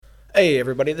Hey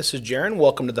everybody, this is Jaron.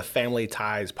 Welcome to the Family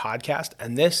Ties podcast,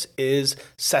 and this is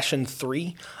session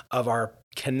 3 of our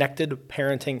Connected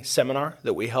Parenting Seminar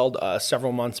that we held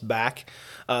several months back.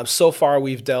 So far,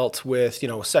 we've dealt with,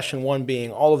 session 1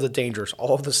 being all of the dangers,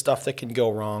 all of the stuff that can go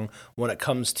wrong when it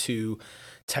comes to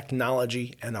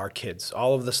technology and our kids,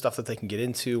 all of the stuff that they can get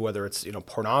into, whether it's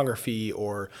pornography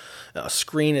or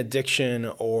screen addiction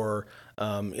or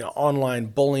online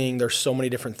bullying. There's so many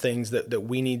different things that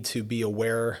we need to be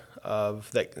aware of,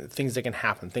 that things that can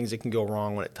happen, things that can go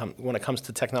wrong when it comes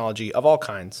to technology of all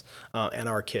kinds and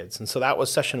our kids. And so that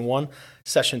was session 1.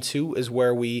 Session 2 is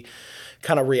where we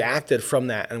kind of reacted from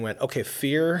that and went, okay,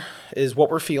 fear is what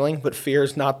we're feeling, but fear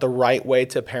is not the right way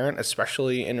to parent,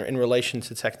 especially in relation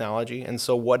to technology. And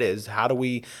so what is? How do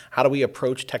we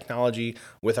approach technology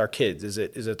with our kids? Is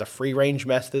it the free range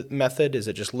method? Is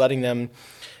it just letting them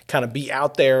kind of be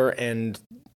out there and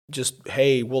just,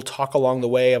 hey, we'll talk along the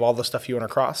way of all the stuff you run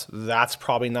across? That's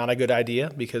probably not a good idea,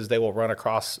 because they will run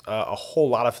across a whole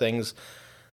lot of things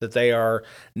that they are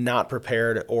not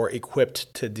prepared or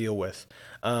equipped to deal with.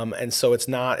 And so it's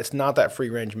not that free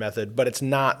range method, but it's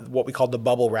not what we call the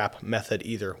bubble wrap method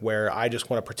either, where I just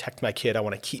want to protect my kid. I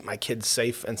want to keep my kids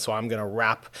safe. And so I'm going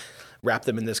to wrap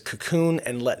them in this cocoon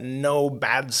and let no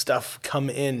bad stuff come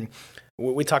in.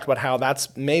 We talked about how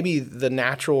that's maybe the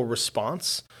natural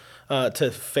response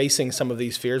to facing some of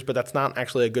these fears, but that's not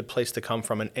actually a good place to come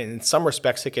from. And in some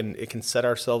respects, it can set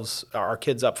our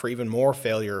kids up for even more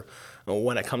failure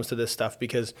when it comes to this stuff,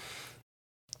 because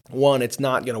one, it's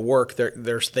not going to work.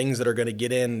 There's things that are going to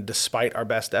get in despite our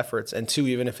best efforts. And two,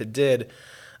 even if it did,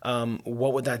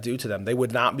 what would that do to them? They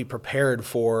would not be prepared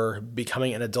for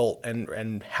becoming an adult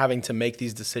and having to make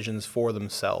these decisions for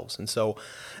themselves. And so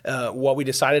what we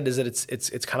decided is that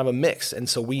it's kind of a mix. And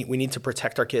so we need to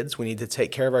protect our kids. We need to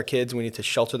take care of our kids. We need to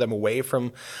shelter them away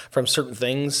from certain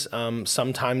things,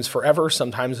 sometimes forever,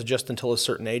 sometimes just until a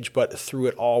certain age. But through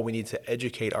it all, we need to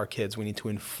educate our kids. We need to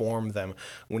inform them.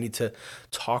 We need to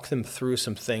talk them through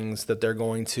some things that they're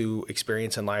going to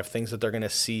experience in life, things that they're going to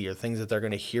see, or things that they're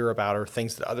going to hear about, or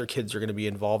things that other kids are going to be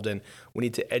involved in. We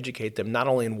need to educate them not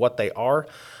only in what they are,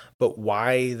 but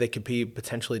why they could be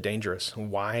potentially dangerous,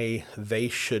 why they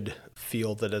should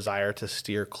feel the desire to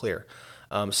steer clear,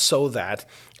 so that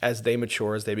as they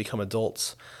mature, as they become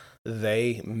adults,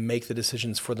 they make the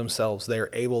decisions for themselves. They're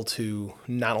able to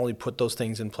not only put those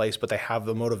things in place, but they have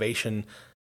the motivation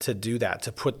to do that,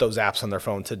 to put those apps on their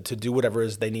phone, to do whatever it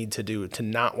is they need to do, to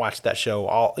not watch that show,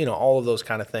 all of those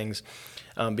kind of things.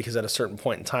 Because at a certain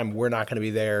point in time, we're not going to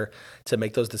be there to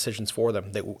make those decisions for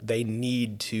them. They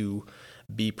need to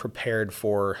be prepared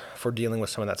for dealing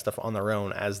with some of that stuff on their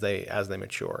own as they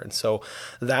mature. And so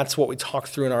that's what we talked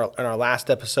through in our last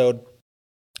episode.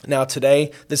 Now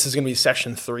today, this is going to be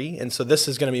session 3, and so this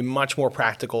is going to be much more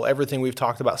practical. Everything we've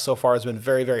talked about so far has been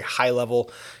very, very high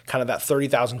level, kind of that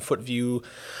 30,000-foot view,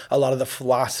 a lot of the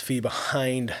philosophy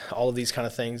behind all of these kind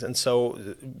of things. And so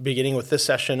beginning with this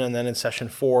session and then in session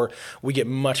 4, we get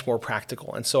much more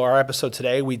practical. And so our episode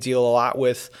today, we deal a lot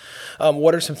with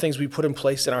what are some things we put in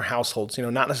place in our households,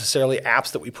 not necessarily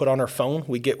apps that we put on our phone.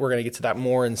 We're going to get to that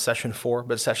more in session 4,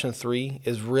 but session 3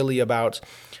 is really about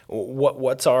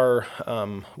what are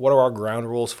our ground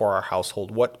rules for our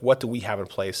household? What do we have in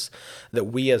place that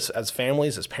we as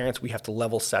families, as parents, we have to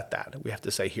level set that. We have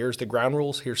to say, here's the ground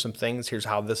rules, here's some things, here's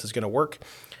how this is going to work,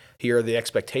 here are the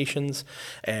expectations,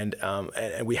 and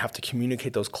we have to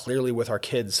communicate those clearly with our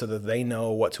kids so that they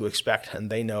know what to expect and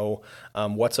they know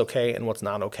what's okay and what's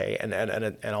not okay,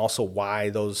 and also why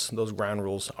those ground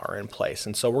rules are in place.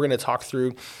 And so we're going to talk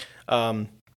through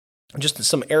just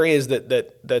some areas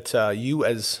that you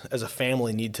as a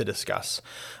family need to discuss.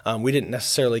 We didn't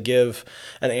necessarily give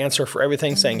an answer for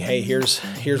everything, saying, hey, here's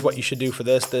what you should do for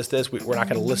this. We're not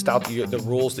going to list out the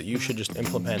rules that you should just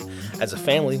implement as a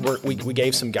family. We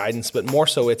gave some guidance, but more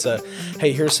so it's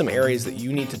hey, here's some areas that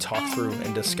you need to talk through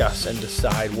and discuss and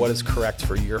decide what is correct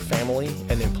for your family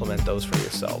and implement those for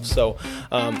yourselves. So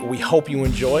we hope you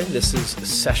enjoy. This is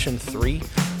session 3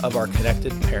 of our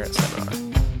Connected Parent Seminar.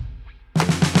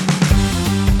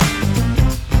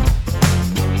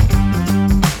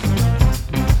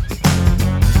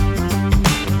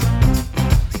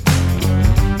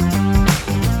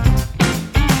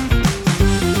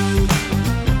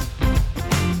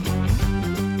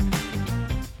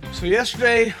 So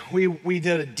yesterday we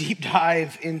did a deep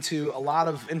dive into a lot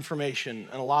of information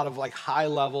and a lot of high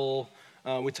level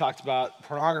We talked about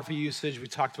pornography usage. We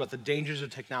talked about the dangers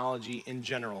of technology in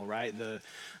general, right?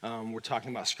 We're talking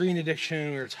about screen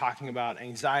addiction. We were talking about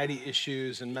anxiety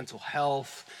issues and mental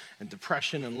health and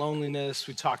depression and loneliness.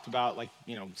 We talked about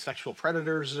sexual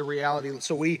predators as a reality.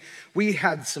 So we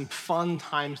had some fun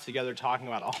times together talking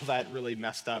about all that really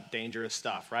messed up, dangerous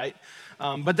stuff, right?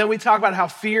 But then we talk about how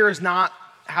fear is not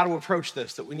how to approach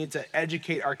this, that we need to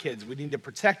educate our kids. We need to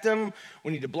protect them.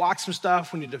 We need to block some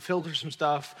stuff. We need to filter some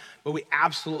stuff. But we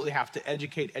absolutely have to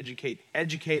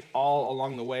educate all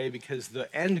along the way, because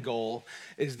the end goal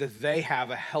is that they have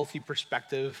a healthy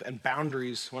perspective and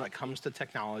boundaries when it comes to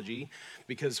technology,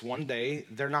 because one day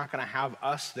they're not going to have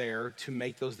us there to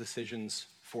make those decisions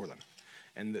for them.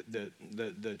 And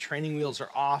the training wheels are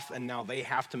off, and now they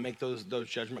have to make those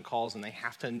judgment calls, and they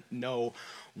have to know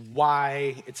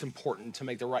why it's important to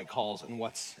make the right calls and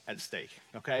what's at stake,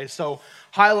 okay? So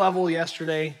high level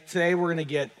yesterday. Today we're going to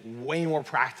get way more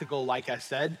practical, like I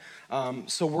said.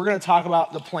 So we're going to talk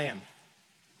about the plan.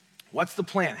 What's the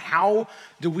plan? How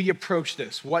do we approach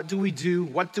this? What do we do?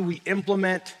 What do we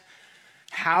implement?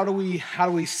 How do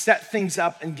we set things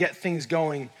up and get things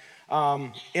going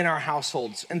in our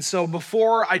households? And so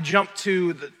before I jump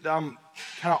to the,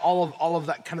 kind of all of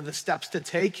that, kind of the steps to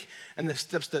take and the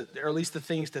steps that, or at least the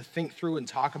things to think through and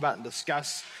talk about and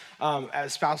discuss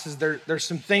as spouses, there's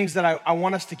some things that I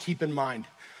want us to keep in mind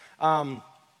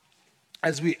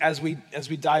as we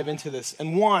dive into this.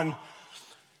 And one,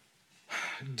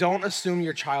 don't assume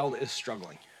your child is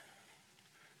struggling.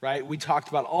 Right? We talked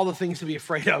about all the things to be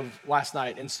afraid of last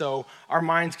night. And so our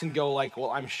minds can go like,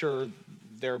 well, I'm sure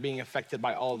they're being affected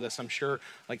by all of this. I'm sure,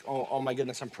 like, oh my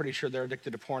goodness, I'm pretty sure they're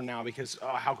addicted to porn now, because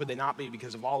how could they not be,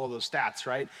 because of all of those stats,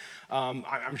 right?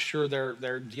 I'm sure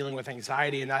they're dealing with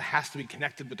anxiety, and that has to be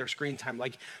connected with their screen time.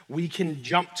 Like, we can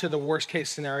jump to the worst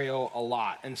case scenario a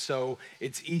lot. And so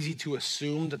it's easy to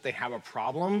assume that they have a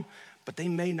problem, but they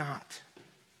may not.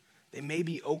 They may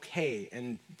be okay,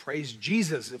 and praise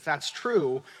Jesus if that's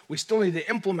true. We still need to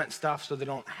implement stuff so they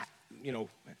don't,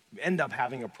 end up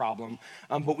having a problem.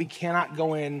 But we cannot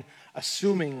go in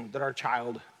assuming that our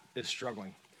child is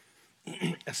struggling,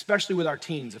 especially with our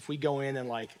teens. If we go in and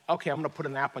okay, I'm going to put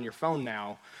an app on your phone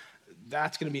now,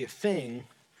 that's going to be a thing.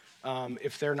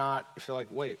 If they're like,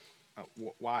 wait,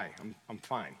 why? I'm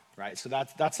fine, right? So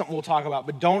that's something we'll talk about.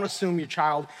 But don't assume your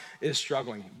child is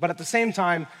struggling. But at the same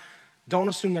time, don't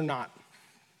assume they're not.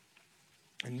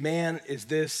 And man, is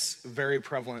this very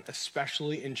prevalent,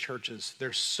 especially in churches.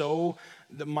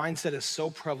 The mindset is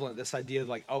so prevalent, this idea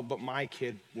of oh, but my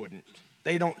kid wouldn't.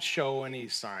 They don't show any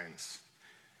signs.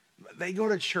 They go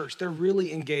to church, they're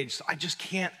really engaged. So I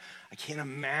can't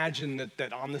imagine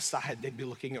that on the side they'd be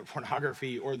looking at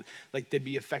pornography, or they'd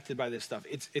be affected by this stuff.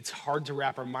 It's hard to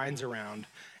wrap our minds around,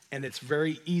 and it's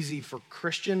very easy for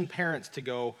Christian parents to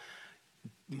go,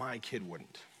 my kid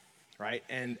wouldn't. Right?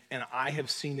 And I have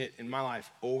seen it in my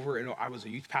life over and over. I was a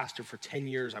youth pastor for 10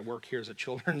 years. I work here as a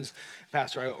children's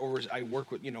pastor. I work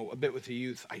with, a bit with the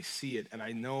youth. I see it, and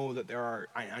I know that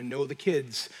I know the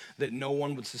kids that no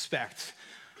one would suspect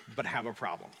but have a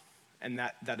problem. And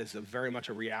that is very much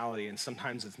a reality, and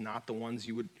sometimes it's not the ones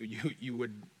you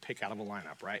would pick out of a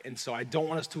lineup, right? And so I don't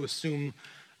want us to assume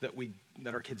that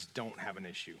our kids don't have an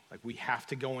issue. We have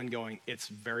to go in going, it's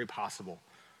very possible.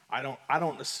 I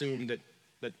don't assume that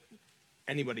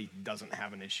anybody doesn't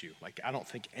have an issue. I don't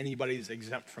think anybody's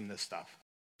exempt from this stuff.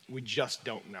 We just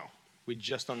don't know.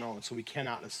 And so we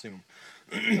cannot assume.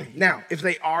 Now, if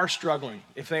they are struggling,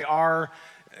 if they are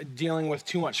dealing with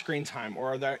too much screen time,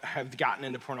 or they have gotten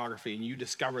into pornography, and you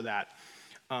discover that,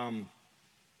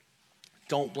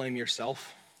 don't blame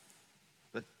yourself.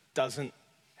 That doesn't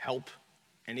help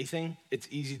anything. It's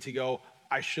easy to go,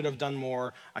 I should have done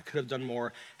more. I could have done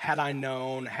more. Had I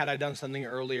known, had I done something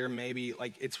earlier, maybe.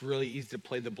 It's really easy to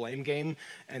play the blame game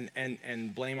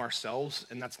and blame ourselves,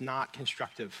 and that's not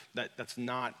constructive. That's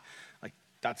not,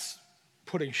 that's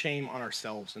putting shame on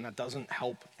ourselves, and that doesn't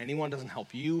help anyone, doesn't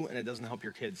help you, and it doesn't help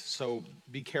your kids. So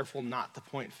be careful not to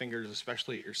point fingers,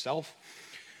 especially at yourself,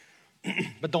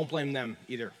 but don't blame them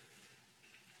either.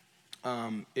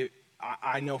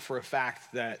 I know for a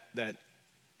fact that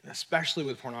especially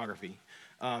with pornography,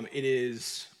 it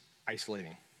is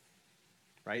isolating,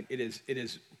 right? It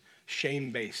is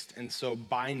shame-based, and so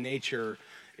by nature,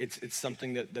 it's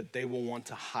something that they will want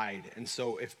to hide. And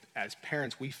so if, as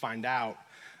parents, we find out,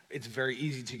 it's very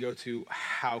easy to go to,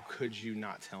 how could you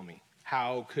not tell me?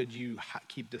 How could you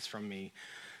keep this from me?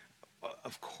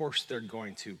 Of course they're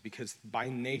going to, because by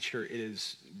nature it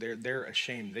is, they're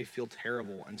ashamed, they feel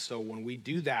terrible. And so when we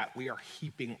do that, we are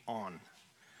heaping on.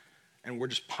 And we're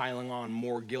just piling on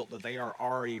more guilt that they are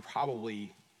already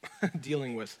probably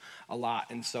dealing with a lot.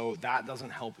 And so that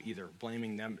doesn't help either,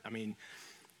 blaming them. I mean,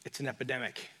 it's an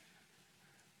epidemic.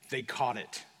 They caught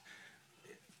it.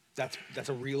 That's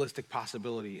a realistic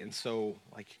possibility. And so,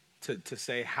 like, to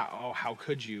say, how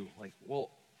could you? Like, well,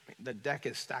 the deck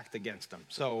is stacked against them.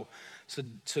 So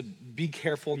be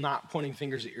careful not pointing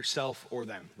fingers at yourself or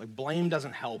them. Like, blame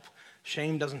doesn't help.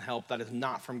 Shame doesn't help. That is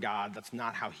not from God. That's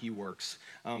not how he works.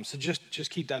 So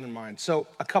just keep that in mind. So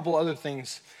a couple other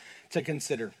things to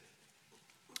consider.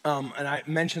 And I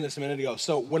mentioned this a minute ago.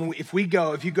 So if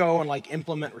you go and like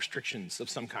implement restrictions of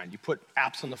some kind, you put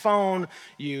apps on the phone,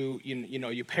 you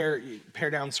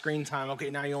pare down screen time. Okay,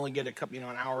 now you only get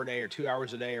an hour a day or 2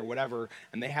 hours a day or whatever,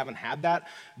 and they haven't had that.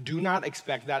 Do not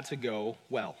expect that to go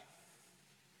well.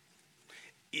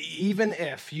 Even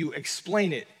if you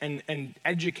explain it and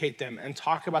educate them and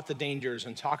talk about the dangers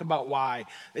and talk about why,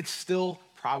 it's still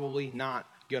probably not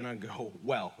gonna go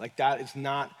well. Like, that is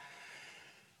not.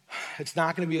 It's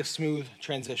not going to be a smooth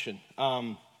transition.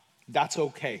 That's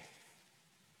okay.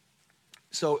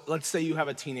 So let's say you have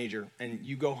a teenager and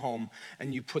you go home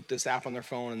and you put this app on their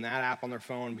phone and that app on their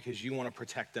phone because you want to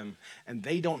protect them, and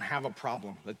they don't have a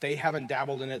problem, that they haven't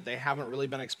dabbled in it, they haven't really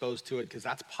been exposed to it, because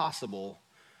that's possible.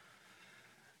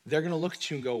 They're going to look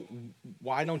at you and go,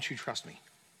 why don't you trust me?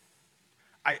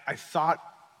 I thought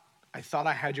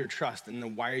I had your trust, and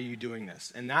then why are you doing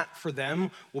this? And that for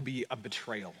them will be a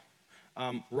betrayal.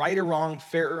 Right or wrong,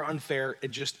 fair or unfair, it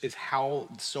just is how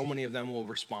so many of them will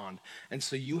respond. And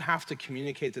so you have to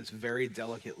communicate this very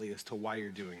delicately as to why you're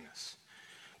doing this.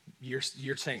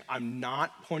 You're saying, I'm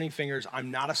not pointing fingers. I'm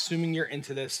not assuming you're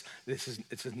into this. This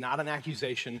is not an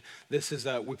accusation. This is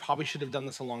we probably should have done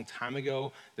this a long time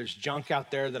ago. There's junk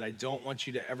out there that I don't want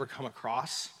you to ever come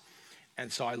across.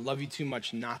 And so I love you too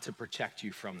much not to protect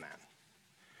you from that.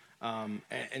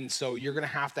 And so you're going to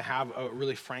have a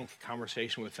really frank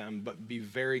conversation with them, but be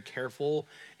very careful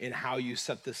in how you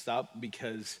set this up,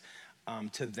 because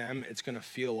to them it's going to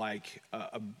feel like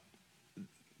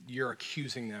you're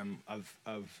accusing them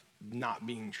of not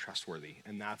being trustworthy,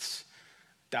 and that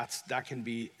can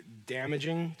be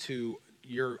damaging to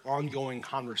your ongoing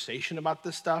conversation about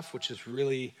this stuff, which is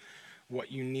really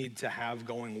what you need to have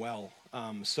going well.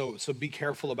 So be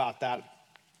careful about that.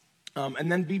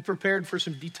 And then be prepared for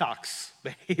some detox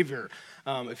behavior.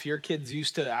 If your kid's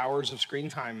used to hours of screen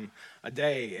time a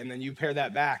day, and then you pare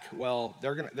that back, well,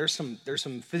 there's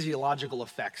some physiological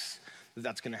effects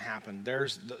that's going to happen.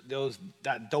 There's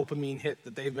that dopamine hit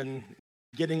that they've been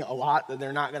getting a lot that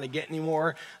they're not going to get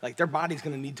anymore. Like, their body's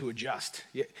going to need to adjust.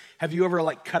 Have you ever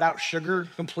cut out sugar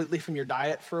completely from your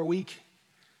diet for a week?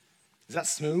 Is that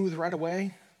smooth right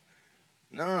away?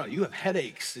 No, you have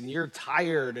headaches and you're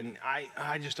tired, and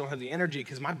I just don't have the energy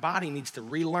because my body needs to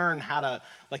relearn how to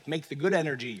make the good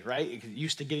energy, right? It's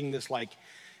used to getting this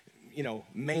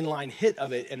mainline hit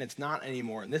of it, and it's not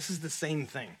anymore. And this is the same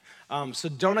thing. So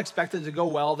don't expect it to go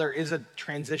well. There is a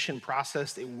transition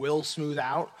process. It will smooth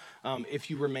out if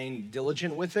you remain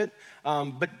diligent with it.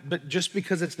 But just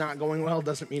because it's not going well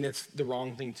doesn't mean it's the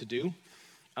wrong thing to do.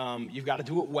 You've got to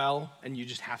do it well, and you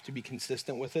just have to be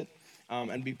consistent with it.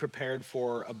 And be prepared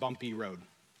for a bumpy road.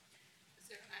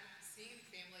 So I'm seeing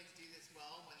families do this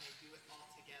well when they do it all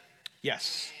together.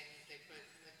 Yes. And they put,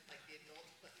 the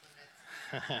adults put limits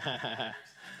at the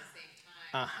same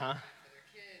time for their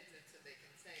kids, and so they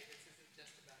can say, this isn't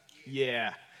just about you.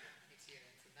 Yeah.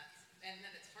 And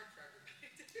then it's hard for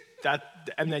everybody to do.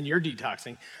 And then you're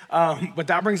detoxing. But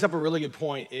that brings up a really good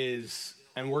point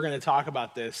and we're going to talk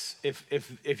about this.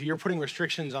 If you're putting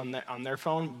restrictions on their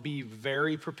phone, be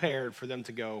very prepared for them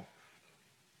to go,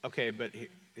 okay, but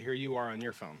here you are on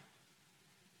your phone.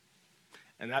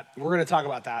 And that we're going to talk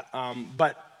about that.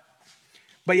 But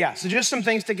yeah, so just some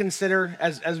things to consider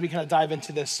as we kind of dive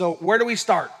into this. So where do we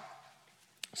start?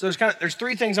 So there's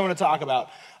three things I want to talk about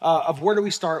of where do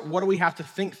we start, what do we have to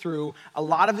think through. A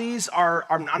lot of these are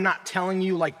I'm not telling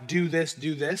you do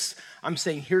this. I'm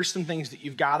saying here's some things that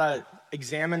you've got to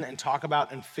examine and talk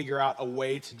about and figure out a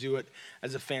way to do it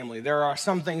as a family. There are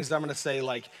some things that I'm going to say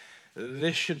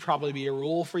this should probably be a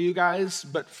rule for you guys,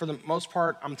 but for the most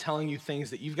part, I'm telling you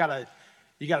things that you got to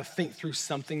think through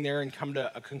something there and come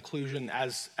to a conclusion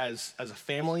as a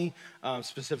family,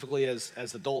 specifically as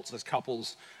adults, as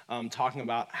couples, talking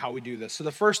about how we do this. So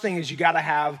the first thing is you got to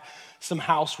have some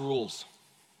house rules.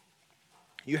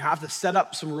 You have to set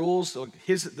up some rules. So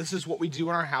this is what we do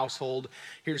in our household.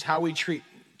 Here's how we treat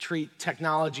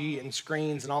technology and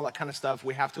screens and all that kind of stuff.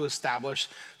 We have to establish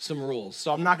some rules.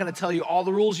 So I'm not going to tell you all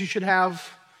the rules you should have,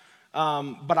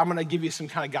 but I'm going to give you some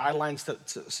kind of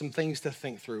guidelines, some things to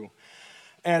think through.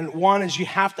 And one is you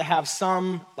have to have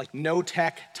some no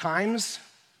tech times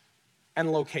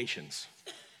and locations.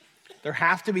 There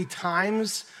have to be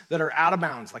times that are out of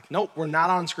bounds. Like, nope, we're not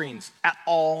on screens at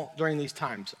all during these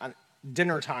times.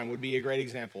 Dinner time would be a great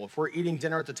example. If we're eating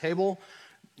dinner at the table,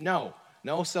 no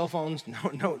cell phones,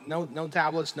 no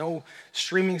tablets, no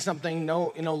streaming something,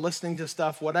 no listening to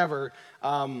stuff, whatever.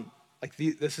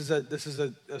 This is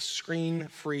a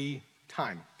screen-free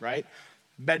time, right?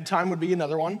 Bedtime would be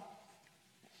another one.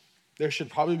 There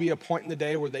should probably be a point in the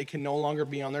day where they can no longer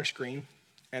be on their screen,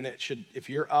 and it should, if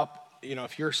you're up,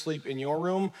 if you're asleep in your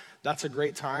room, that's a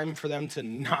great time for them to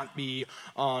not be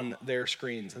on their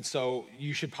screens. And so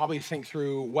you should probably think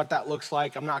through what that looks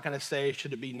like. I'm not going to say,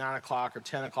 should it be 9 o'clock or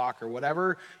 10 o'clock or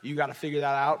whatever. You got to figure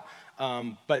that out.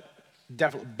 But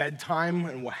definitely bedtime,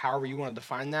 and however you want to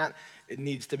define that, it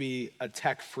needs to be a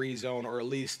tech-free zone, or at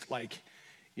least all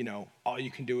you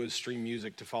can do is stream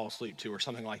music to fall asleep to or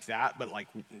something like that. But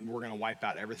we're going to wipe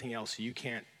out everything else. You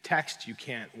can't text, you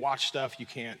can't watch stuff, you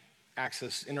can't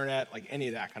access internet, any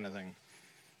of that kind of thing.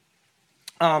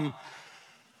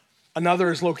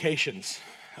 Another is locations.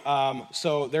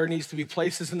 So there needs to be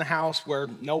places in the house where,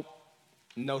 nope,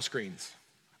 no screens.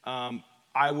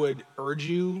 I would urge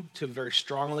you to very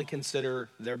strongly consider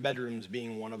their bedrooms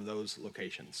being one of those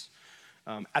locations.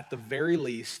 At the very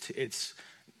least, it's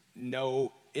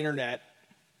no internet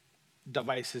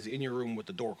devices in your room with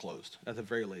the door closed, at the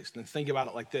very least. And think about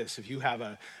it like this. If you have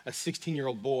a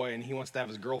 16-year-old boy and he wants to have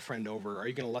his girlfriend over, are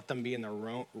you going to let them be in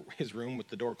his room with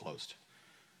the door closed?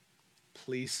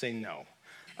 Please say no.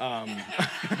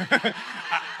 That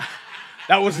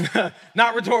was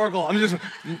not rhetorical.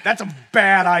 That's a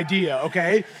bad idea,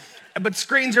 okay? But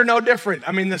screens are no different.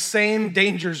 The same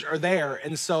dangers are there.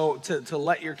 And so to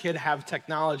let your kid have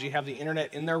technology, have the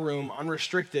internet in their room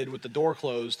unrestricted with the door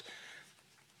closed,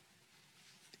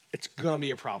 it's going to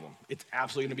be a problem. It's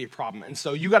absolutely going to be a problem. And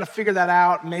so you got to figure that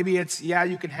out. Maybe it's,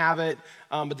 you can have it,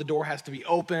 but the door has to be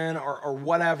open or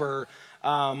whatever,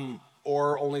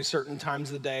 or only certain times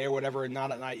of the day or whatever, and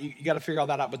not at night. You got to figure all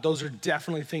that out. But those are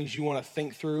definitely things you want to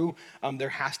think through. There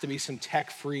has to be some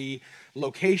tech-free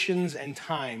locations and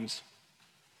times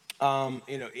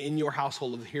in your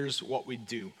household of here's what we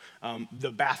do.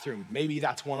 The bathroom, maybe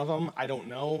that's one of them. I don't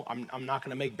know. I'm not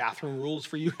going to make bathroom rules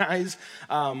for you guys.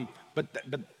 But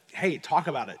hey, talk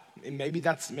about it. And maybe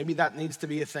that needs to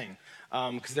be a thing,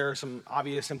 because there are some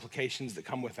obvious implications that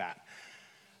come with that.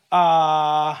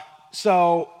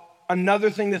 So another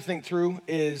thing to think through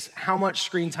is how much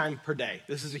screen time per day.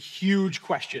 This is a huge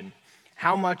question.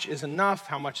 How much is enough?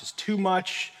 How much is too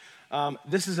much?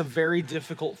 This is a very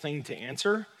difficult thing to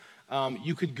answer.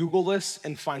 You could Google this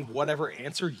and find whatever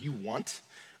answer you want.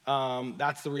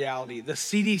 That's the reality. The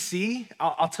CDC,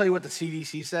 I'll tell you what the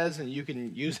CDC says, and you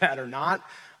can use that or not.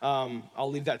 I'll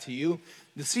leave that to you.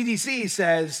 The CDC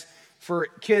says for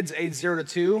kids age 0 to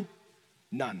 2,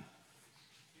 none.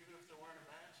 Even if they're wearing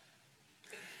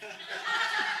a mask?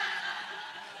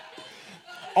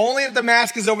 Only if the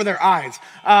mask is over their eyes.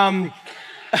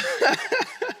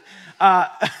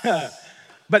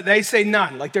 But they say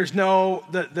none. There's no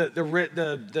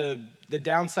the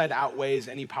downside outweighs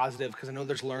any positive, because I know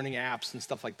there's learning apps and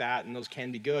stuff like that, and those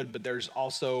can be good, but there's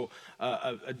also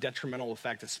a detrimental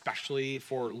effect, especially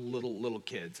for little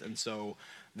kids. And so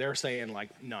they're saying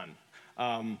none.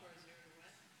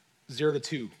 0 to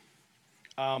 2.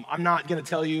 I'm not going to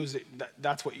tell you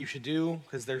that's what you should do,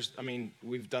 because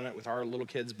we've done it with our little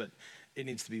kids, but it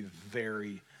needs to be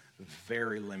very,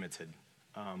 very limited.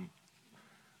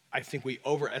 I think we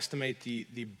overestimate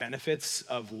the benefits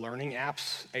of learning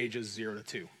apps ages 0 to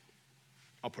 2.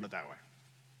 I'll put it that way.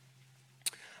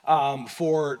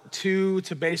 For 2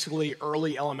 to basically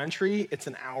early elementary, it's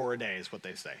an hour a day is what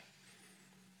they say.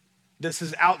 This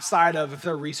is outside of if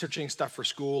they're researching stuff for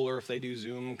school, or if they do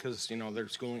Zoom because they're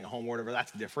schooling at home or whatever,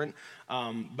 that's different.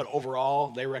 But overall,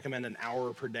 they recommend an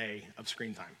hour per day of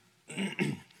screen time.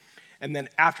 And then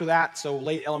after that, so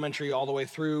late elementary all the way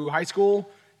through high school,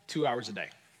 2 hours a day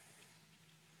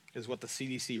is what the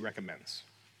CDC recommends.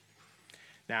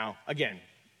 Now, again,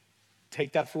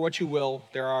 take that for what you will.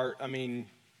 There's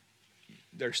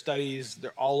studies,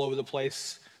 they're all over the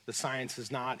place. The science is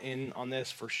not in on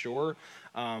this for sure.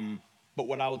 But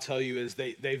what I will tell you is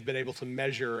they've been able to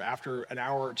measure after an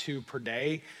hour or 2 per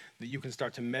day that you can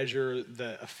start to measure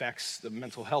the effects, the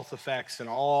mental health effects, and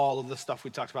all of the stuff we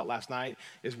talked about last night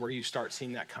is where you start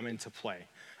seeing that come into play.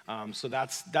 So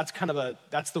that's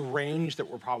the range that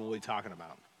we're probably talking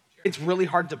about. It's really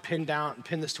hard to pin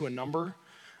this to a number.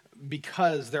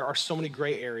 because there are so many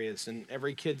gray areas, and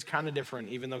every kid's kind of different,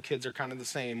 even though kids are kind of the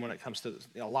same when it comes to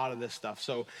a lot of this stuff.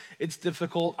 So it's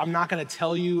difficult. I'm not going to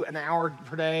tell you an hour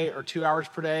per day or 2 hours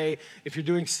per day. If you're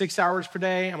doing 6 hours per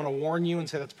day, I'm going to warn you and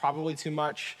say that's probably too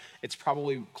much. It's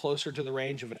probably closer to the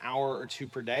range of an hour or two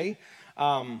per day.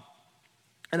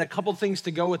 And a couple things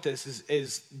to go with this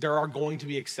is there are going to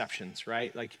be exceptions,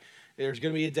 right? Like there's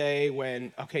going to be a day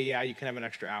when, okay, yeah, you can have an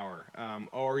extra hour,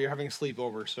 or you're having a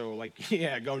sleepover, so like,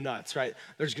 yeah, go nuts, right?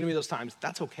 There's going to be those times.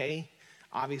 That's okay,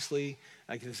 obviously.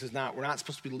 Like we're not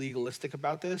supposed to be legalistic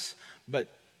about this, but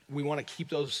we want to keep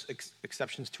those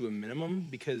exceptions to a minimum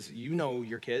because you know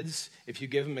your kids. If you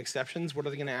give them exceptions, what are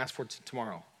they going to ask for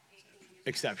tomorrow?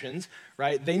 Exceptions,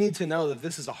 right? They need to know that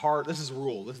this is a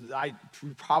rule.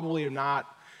 Probably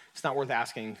not. It's not worth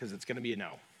asking because it's going to be a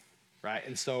no, right?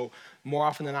 And so more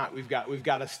often than not, we've got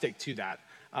to stick to that,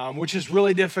 which is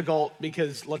really difficult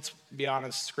because let's be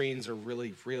honest, screens are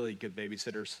really, really good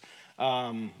babysitters.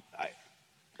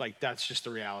 That's just the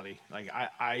reality. Like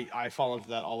I fall into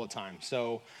that all the time.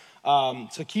 So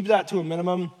keep that to a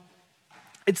minimum.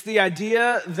 It's the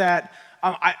idea that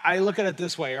I look at it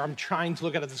this way, or I'm trying to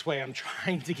look at it this way. I'm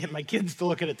trying to get my kids to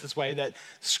look at it this way, that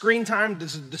screen time,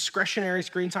 discretionary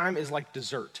screen time is like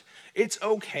dessert. It's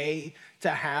okay to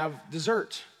have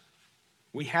dessert.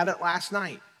 We had it last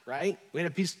night, right? We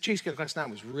had a piece of cheesecake last night.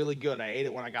 It was really good. I ate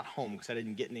it when I got home because I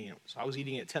didn't get any. So I was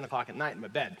eating it at 10 o'clock at night in my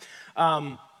bed.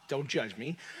 Don't judge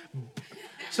me.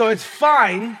 So it's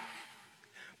fine.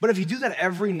 But if you do that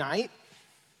every night,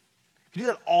 if you do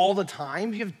that all the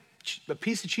time, if you have a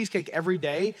piece of cheesecake every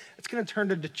day, it's going to turn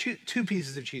into two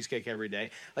pieces of cheesecake every day.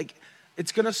 Like,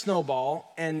 it's going to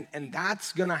snowball, and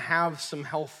that's going to have some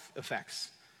health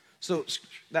effects. So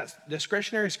that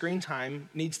discretionary screen time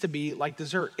needs to be like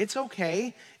dessert. It's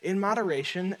okay in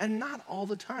moderation and not all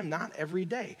the time, not every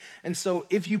day. And so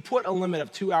if you put a limit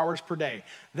of 2 hours per day,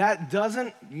 that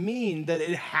doesn't mean that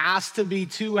it has to be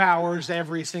 2 hours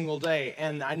every single day.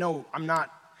 And I know I'm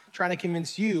not trying to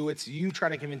convince you, it's you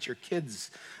trying to convince your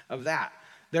kids of that.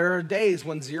 There are days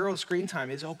when 0 screen time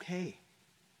is okay.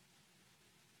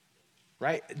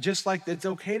 Right? Just like it's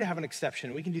okay to have an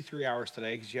exception. We can do 3 hours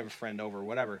today because you have a friend over or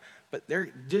whatever. But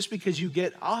just because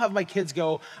I'll have my kids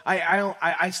go,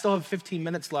 I still have 15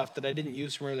 minutes left that I didn't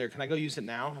use from earlier. Can I go use it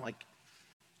now? I'm like,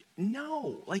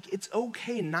 no. Like, it's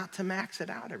okay not to max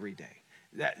it out every day.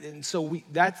 And so we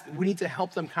need to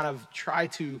help them kind of try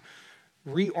to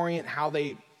reorient how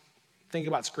they think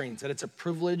about screens, that it's a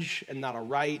privilege and not a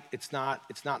right. It's not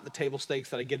the table stakes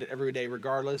that I get it every day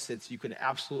regardless. It's you can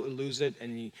absolutely lose it,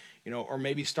 and or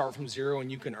maybe start from 0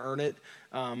 and you can earn it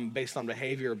based on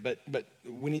behavior. But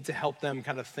we need to help them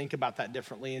kind of think about that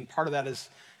differently. And part of that is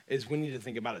we need to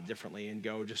think about it differently and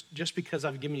go, just because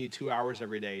I've given you 2 hours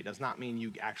every day does not mean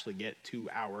you actually get 2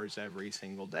 hours every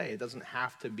single day. It doesn't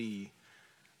have to be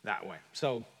that way.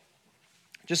 So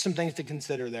just some things to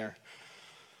consider there.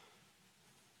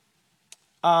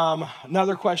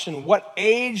 Another question, what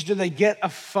age do they get a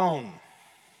phone?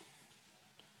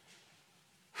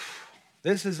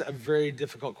 This is a very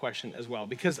difficult question as well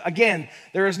because, again,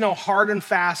 there is no hard and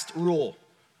fast rule.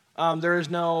 There is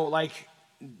no,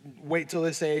 wait till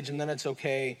this age and then it's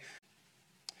okay.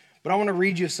 But I want to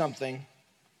read you something.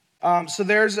 So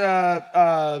there's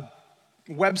a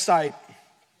website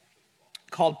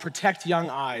called Protect Young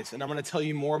Eyes, and I'm going to tell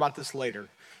you more about this later.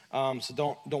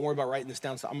 So don't worry about writing this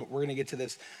down. So we're going to get to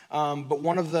this. But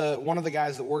one of the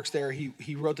guys that works there,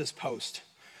 he wrote this post,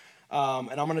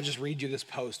 and I'm going to just read you this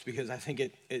post because I think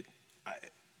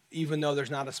even though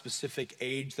there's not a specific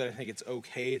age that I think it's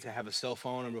okay to have a cell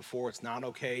phone, and before it's not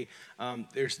okay,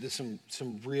 there's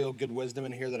some real good wisdom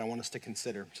in here that I want us to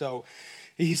consider. So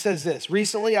he says this: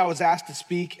 recently, I was asked to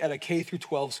speak at a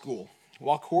K-12 school.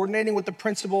 While coordinating with the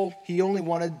principal, he only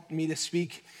wanted me to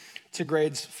speak to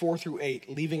grades 4 through 8,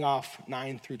 leaving off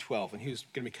 9 through 12. And he was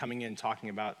going to be coming in talking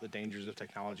about the dangers of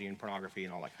technology and pornography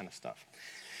and all that kind of stuff.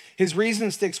 His reason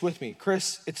sticks with me.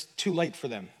 Chris, it's too late for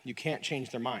them. You can't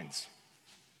change their minds.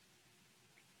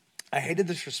 I hated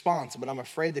this response, but I'm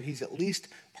afraid that he's at least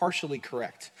partially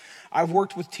correct. I've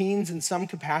worked with teens in some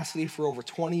capacity for over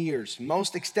 20 years,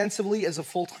 most extensively as a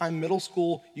full-time middle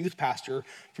school youth pastor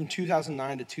from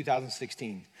 2009 to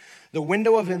 2016. The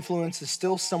window of influence is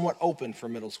still somewhat open for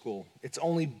middle school. It's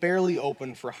only barely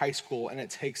open for high school, and it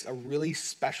takes a really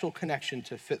special connection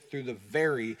to fit through the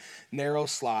very narrow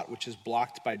slot, which is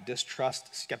blocked by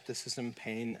distrust, skepticism,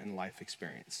 pain, and life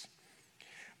experience.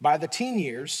 By the teen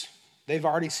years, they've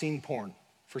already seen porn.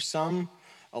 For some,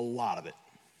 a lot of it.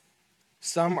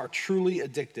 Some are truly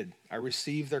addicted. I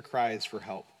receive their cries for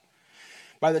help.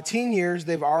 By the teen years,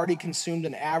 they've already consumed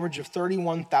an average of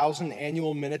 31,000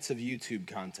 annual minutes of YouTube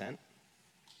content.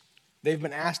 They've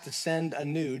been asked to send a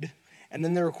nude, and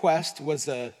then the request was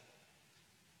a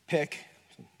pic,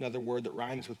 another word that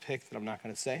rhymes with pic that I'm not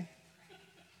going to say.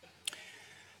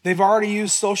 They've already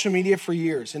used social media for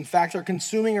years. In fact, they're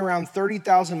consuming around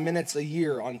 30,000 minutes a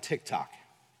year on TikTok.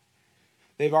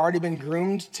 They've already been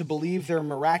groomed to believe their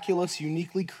miraculous,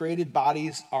 uniquely created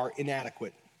bodies are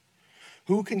inadequate.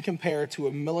 Who can compare to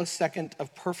a millisecond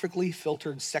of perfectly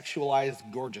filtered,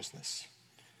 sexualized gorgeousness?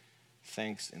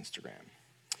 Thanks, Instagram.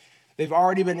 They've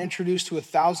already been introduced to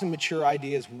 1,000 mature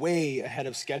ideas way ahead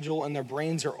of schedule, and their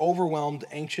brains are overwhelmed,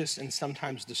 anxious, and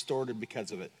sometimes distorted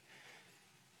because of it.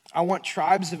 I want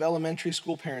tribes of elementary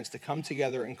school parents to come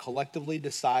together and collectively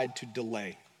decide to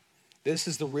delay. This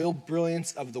is the real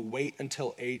brilliance of the wait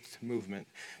until 8th movement,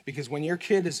 because when your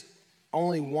kid is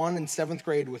only 1 in 7th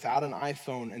grade without an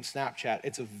iPhone and Snapchat,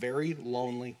 it's a very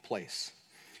lonely place.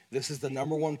 This is the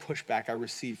number one pushback I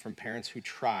receive from parents who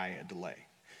try a delay.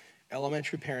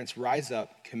 Elementary parents, rise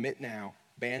up, commit now,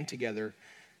 band together,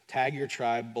 tag your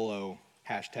tribe below,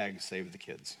 hashtag save the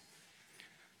kids.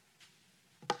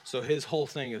 So his whole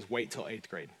thing is wait till 8th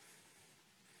grade.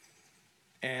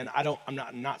 And I'm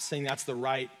not saying that's the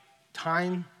right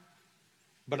time,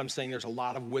 but I'm saying there's a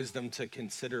lot of wisdom to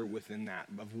consider within that,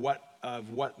 of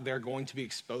what they're going to be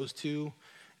exposed to,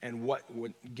 and what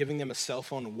giving them a cell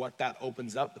phone and what that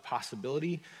opens up, the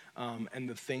possibility, and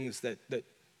the things that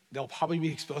they'll probably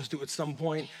be exposed to at some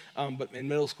point, but in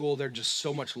middle school, they're just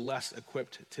so much less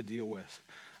equipped to deal with.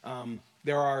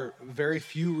 There are very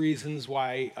few reasons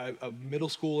why a middle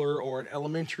schooler or an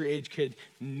elementary age kid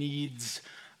needs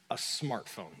a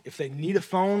smartphone. If they need a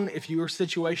phone, if your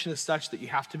situation is such that you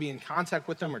have to be in contact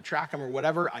with them or track them or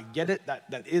whatever, I get it.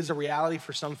 That is a reality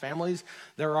for some families.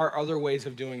 There are other ways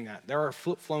of doing that. There are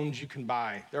flip phones you can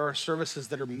buy. There are services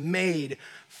that are made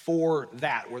for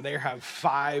that, where they have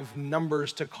 5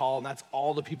 numbers to call, and that's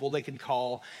all the people they can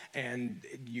call, and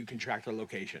you can track their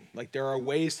location. Like, there are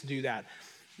ways to do that.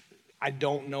 I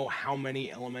don't know how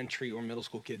many elementary or middle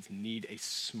school kids need a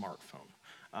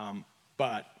smartphone,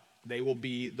 but they will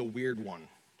be the weird one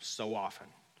so often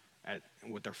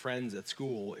with their friends at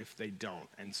school if they don't.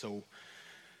 And so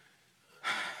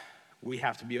we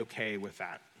have to be okay with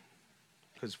that,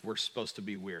 because we're supposed to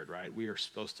be weird, right? We are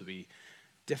supposed to be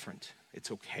different. It's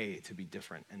okay to be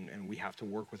different, and we have to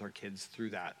work with our kids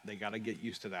through that. They got to get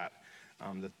used to that,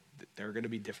 that they're going to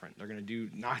be different. They're going to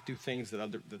not do things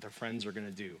that their friends are going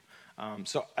to do.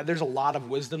 So there's a lot of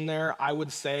wisdom there. I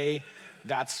would say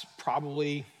that's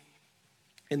probably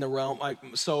in the realm.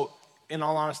 So in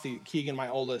all honesty, Keegan, my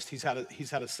oldest, he's had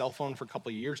a cell phone for a couple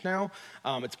of years now.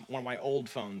 It's one of my old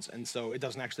phones, and so it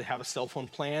doesn't actually have a cell phone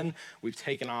plan. We've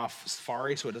taken off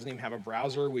Safari, so it doesn't even have a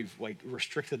browser. We've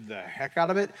restricted the heck out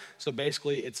of it. So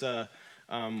basically, it's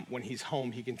when he's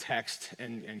home, he can text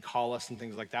and call us and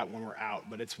things like that when we're out.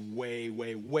 But it's way,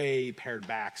 way, way pared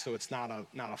back, so it's not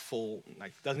a full,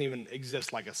 doesn't even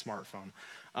exist like a smartphone.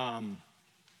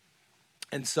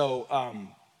 And so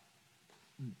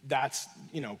that's,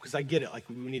 because I get it. Like,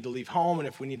 we need to leave home, and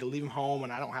if we need to leave him home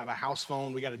and I don't have a house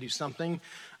phone, we got to do something.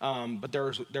 But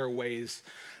there are ways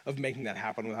of making that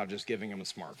happen without just giving him a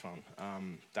smartphone.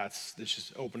 That's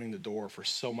just opening the door for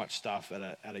so much stuff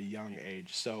at a young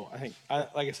age. So I think,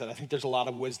 like I said, I think there's a lot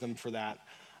of wisdom for that.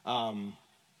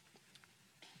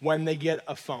 When they get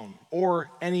a phone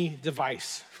or any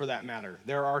device for that matter,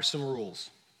 there are some rules.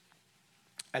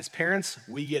 As parents,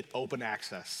 we get open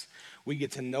access. We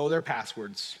get to know their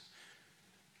passwords.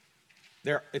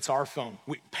 It's our phone.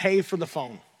 We pay for the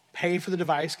phone. Pay for the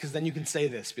device, because then you can say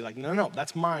this. Be like, no,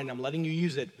 that's mine. I'm letting you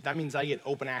use it. But that means I get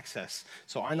open access.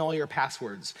 So I know all your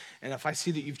passwords. And if I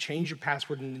see that you've changed your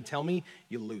password and didn't tell me,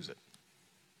 you lose it.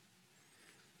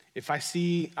 If I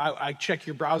check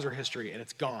your browser history and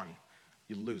it's gone,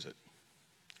 you lose it.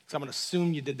 So I'm going to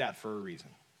assume you did that for a reason.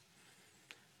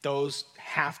 Those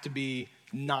have to be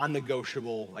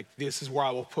non-negotiable. Like, this is where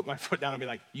I will put my foot down and be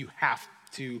like, you have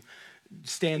to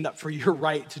stand up for your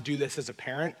right to do this as a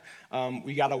parent.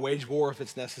 We got to wage war if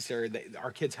it's necessary.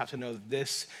 Our kids have to know that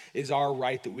this is our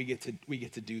right, that we get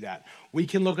to do that. We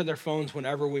can look at their phones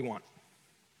whenever we want.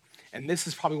 And this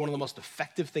is probably one of the most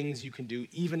effective things you can do,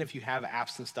 even if you have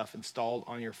apps and stuff installed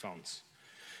on your phones.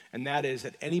 And that is,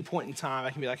 at any point in time, I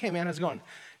can be like, hey man, how's it going?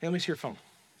 Hey, let me see your phone.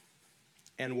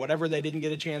 And whatever they didn't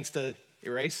get a chance to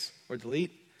erase or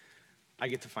delete, I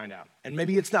get to find out. And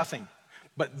maybe it's nothing,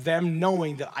 but them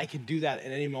knowing that I could do that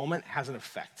at any moment has an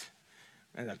effect,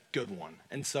 and a good one.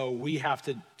 And so we have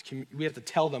to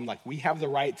tell them, like, we have the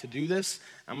right to do this.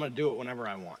 I'm going to do it whenever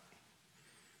I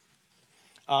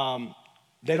want.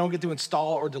 They don't get to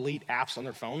install or delete apps on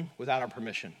their phone without our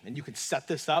permission. And you can set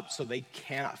this up so they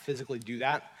cannot physically do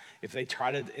that. If they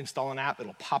try to install an app,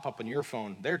 it'll pop up on your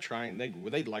phone.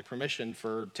 They'd like permission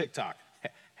for TikTok.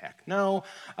 Heck no,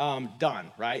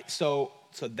 done, right? So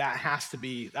that has to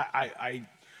be, I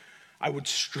would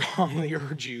strongly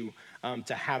urge you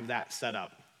to have that set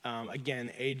up.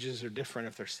 Again, ages are different.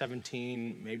 If they're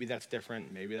 17, maybe that's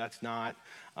different, maybe that's not,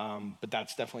 but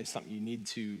that's definitely something you need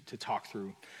to talk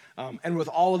through. And with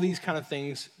all of these kind of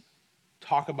things,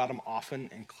 talk about them often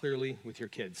and clearly with your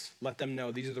kids. Let them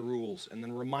know these are the rules, and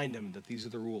then remind them that these are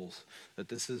the rules, that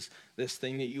this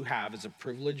thing that you have is a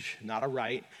privilege, not a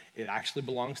right. It actually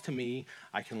belongs to me.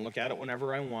 I can look at it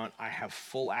whenever I want. I have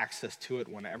full access to it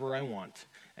whenever I want,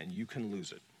 and you can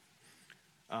lose it.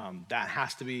 That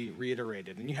has to be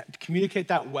reiterated. And you have to communicate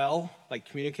that well, like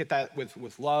communicate that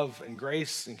with love and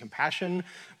grace and compassion,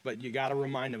 but you got to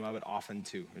remind them of it often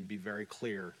too, and be very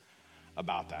clear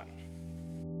about that.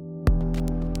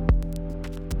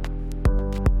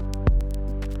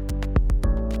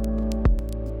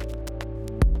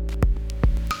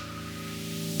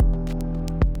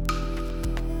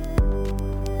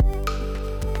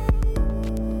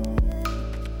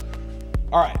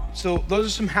 All right, so those are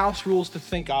some house rules to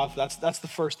think of. That's the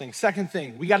first thing. Second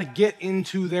thing, we got to get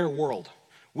into their world.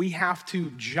 We have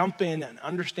to jump in and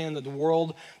understand that the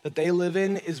world that they live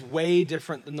in is way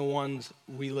different than the ones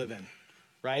we live in,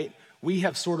 right? We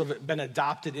have sort of been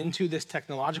adopted into this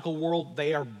technological world.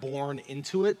 They are born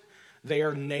into it. They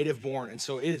are native born, and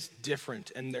so it is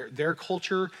different. And their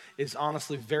culture is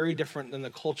honestly very different than the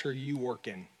culture you work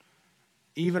in.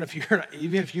 Even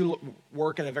if you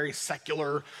work in a very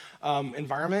secular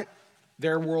environment,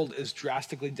 their world is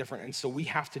drastically different, and so we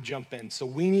have to jump in. So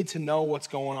we need to know what's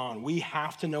going on. We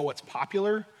have to know what's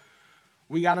popular.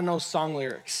 We got to know song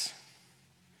lyrics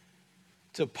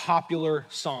to popular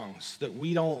songs that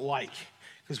we don't like,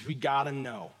 because we got to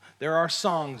know. There are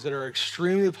songs that are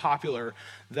extremely popular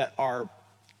that are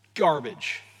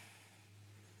garbage.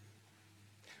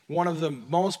 One of the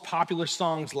most popular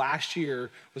songs last year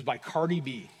was by Cardi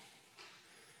B,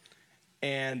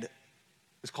 and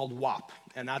it's called WAP.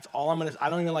 And that's all I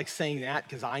don't even like saying that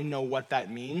because I know what that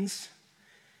means.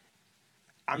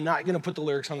 I'm not gonna put the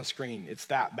lyrics on the screen. It's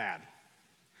that bad.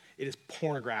 It is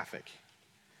pornographic,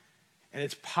 and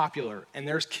it's popular. And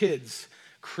there's kids,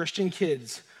 Christian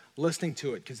kids, listening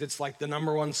to it because it's like the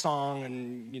number one song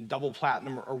and double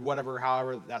platinum or whatever,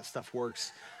 however that stuff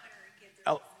works.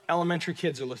 Elementary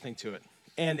kids are listening to it.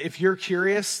 And if you're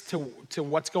curious to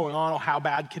what's going on or how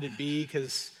bad could it be,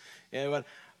 because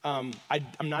I'm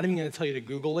not even going to tell you to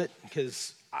Google it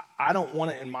because I don't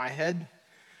want it in my head.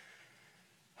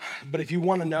 But if you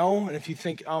want to know, and if you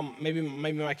think, maybe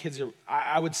my kids are,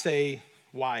 I would say,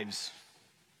 wives,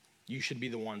 you should be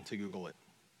the one to Google it.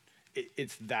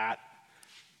 It's that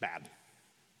bad.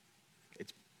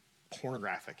 It's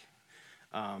pornographic.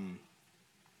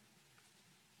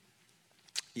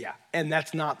 Yeah, and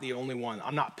that's not the only one.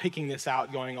 I'm not picking this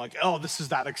out going like, oh, this is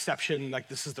that exception, like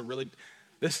this is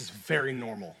very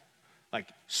normal. Like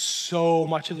so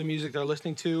much of the music they're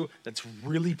listening to that's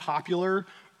really popular,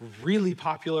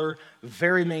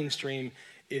 very mainstream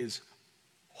is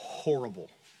horrible.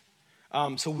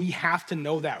 So we have to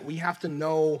know that. We have to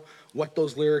know what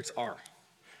those lyrics are.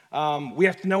 We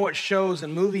have to know what shows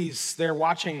and movies they're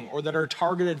watching or that are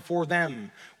targeted for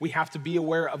them. We have to be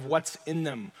aware of what's in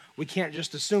them. We can't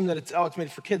just assume that it's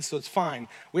made for kids, so it's fine.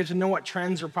 We have to know what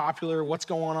trends are popular, what's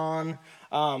going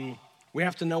on. We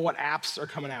have to know what apps are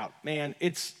coming out. Man,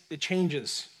 it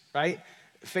changes, right?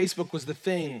 Facebook was the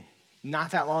thing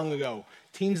not that long ago.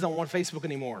 Teens don't want Facebook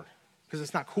anymore because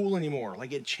it's not cool anymore.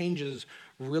 Like it changes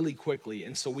really quickly,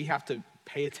 and so we have to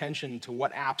pay attention to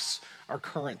what apps are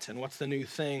current and what's the new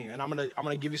thing. And I'm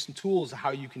gonna give you some tools of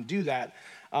how you can do that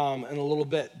in a little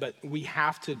bit. But we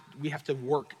have to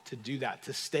work to do that,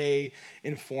 to stay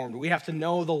informed. We have to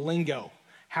know the lingo,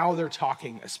 how they're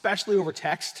talking, especially over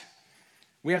text.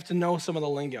 We have to know some of the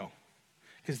lingo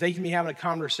because they can be having a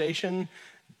conversation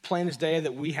plain as day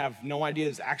that we have no idea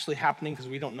is actually happening because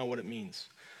we don't know what it means.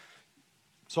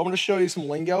 So I'm going to show you some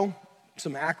lingo,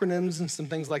 some acronyms and some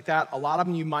things like that. A lot of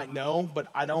them you might know, but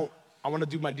I want to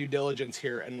do my due diligence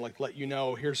here and like let you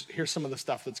know here's some of the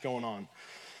stuff that's going on.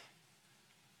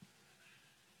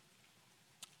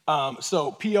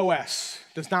 So POS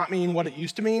does not mean what it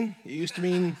used to mean. It used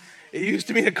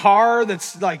to mean a car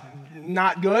that's like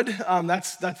not good.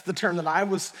 That's the term that I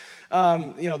was,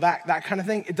 that kind of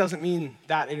thing. It doesn't mean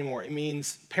that anymore. It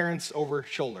means parents over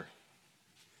shoulder.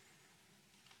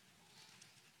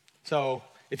 So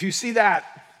if you see that,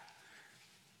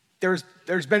 there's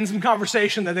been some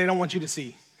conversation that they don't want you to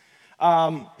see.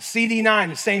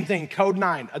 CD9, same thing. Code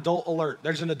 9, adult alert.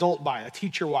 There's an adult by, a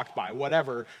teacher walked by,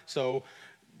 whatever. So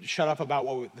shut up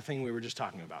about the thing we were just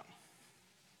talking about.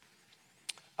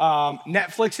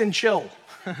 Netflix and chill.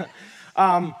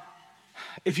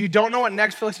 If you don't know what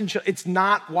Netflix and chill, it's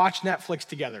not watch Netflix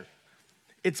together.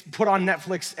 It's put on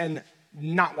Netflix and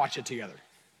not watch it together.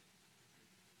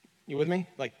 You with me?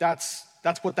 Like that's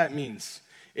what that means.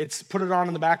 It's put it on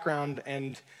in the background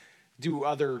and do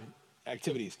other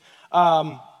activities.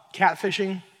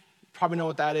 Catfishing, probably know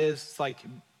what that is. It's like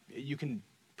you can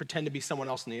pretend to be someone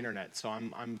else on the internet. So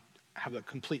I'm have a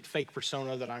complete fake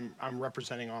persona that I'm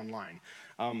representing online.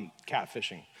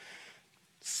 Catfishing.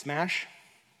 Smash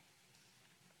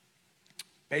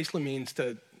basically means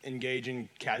to engage in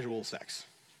casual sex.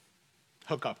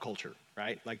 Hookup culture,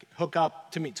 right? Like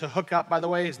to hook up, by the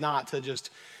way, is not to just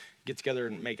get together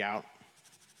and make out.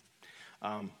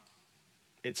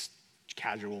 It's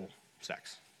casual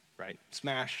sex, right?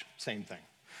 Smash, same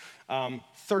thing.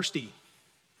 Thirsty.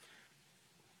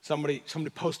 Somebody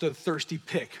posted a thirsty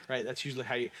pic, right? That's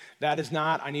usually that is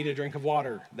not, I need a drink of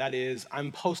water. That is,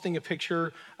 I'm posting a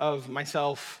picture of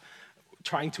myself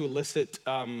trying to elicit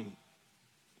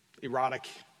erotic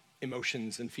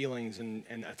emotions and feelings and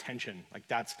attention. Like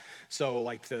that's, so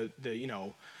like the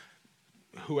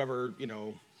whoever,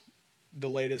 the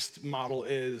latest model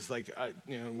is like,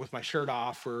 with my shirt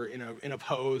off or in a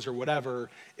pose or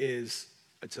whatever it's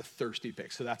a thirsty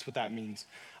pic. So that's what that means.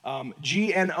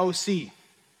 GNOC.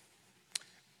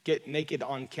 Get naked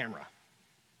on camera.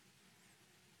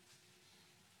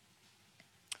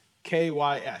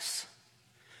 KYS,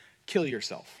 kill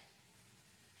yourself.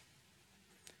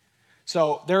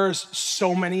 So there's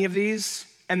so many of these,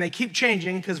 and they keep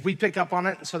changing because we pick up on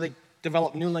it, and so they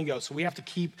develop new lingo. So we have to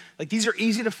keep, like these are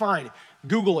easy to find.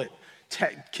 Google it.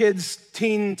 Kids,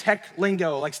 teen tech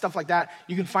lingo, like stuff like that.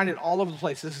 You can find it all over the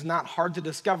place. This is not hard to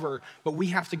discover, but we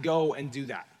have to go and do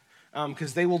that.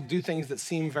 Because they will do things that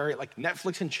seem very, like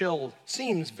Netflix and chill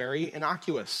seems very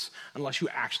innocuous unless you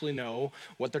actually know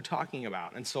what they're talking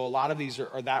about. And so a lot of these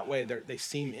are that way. They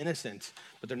seem innocent,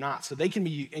 but they're not. So they can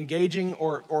be engaging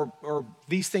or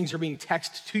these things are being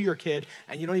texted to your kid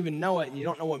and you don't even know it and you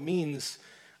don't know what it means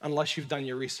unless you've done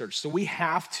your research. So we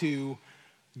have to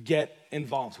get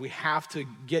involved. We have to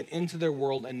get into their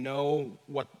world and know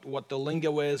what the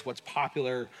lingo is, what's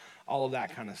popular, all of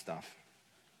that kind of stuff.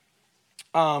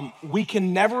 We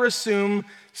can never assume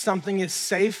something is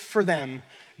safe for them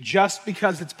just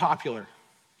because it's popular,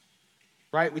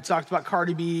 right? We talked about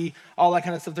Cardi B, all that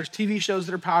kind of stuff. There's TV shows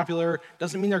that are popular.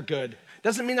 Doesn't mean they're good.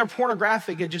 Doesn't mean they're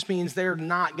pornographic. It just means they're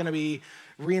not going to be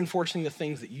reinforcing the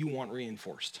things that you want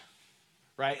reinforced,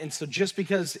 right? And so just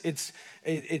because it's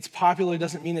popular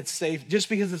doesn't mean it's safe. Just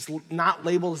because it's not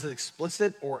labeled as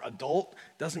explicit or adult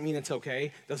doesn't mean it's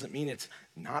okay. Doesn't mean it's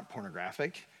not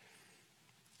pornographic.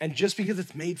 And just because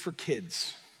it's made for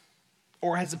kids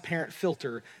or has a parent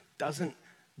filter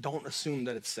don't assume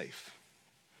that it's safe.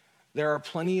 There are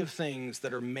plenty of things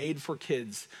that are made for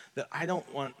kids that I don't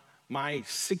want my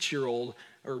 6-year-old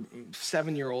or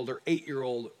 7-year-old or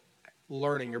 8-year-old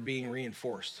learning or being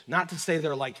reinforced. Not to say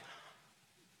they're like,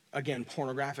 again,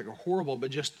 pornographic or horrible,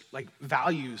 but just like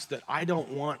values that I don't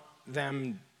want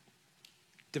them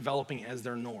developing as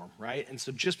their norm, right? And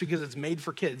so just because it's made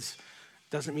for kids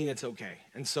doesn't mean it's okay.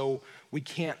 And so we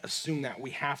can't assume that.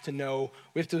 We have to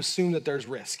assume that there's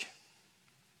risk.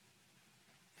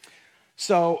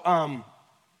 So I'm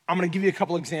going to give you a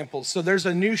couple examples. So there's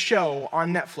a new show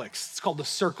on Netflix. It's called The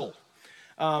Circle.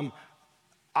 I'll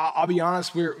be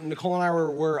honest, Nicole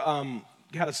and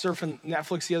I had a surf on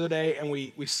Netflix the other day, and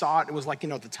we saw it. It was like,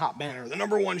 at the top banner, the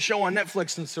 #1 show on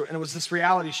Netflix. And it was this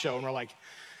reality show. And we're like,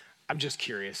 I'm just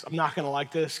curious. I'm not going to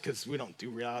like this because we don't do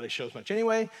reality shows much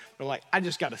anyway. But like, I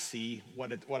just got to see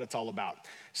what it's all about.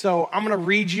 So I'm going to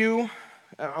read you,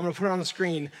 I'm going to put it on the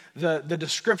screen, the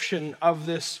description of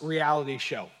this reality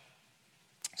show.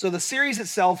 So the series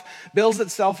itself bills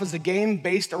itself as a game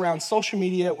based around social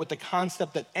media with the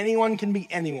concept that anyone can be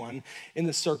anyone in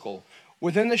the circle.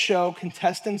 Within the show,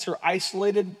 contestants are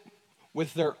isolated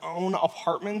with their own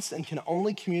apartments and can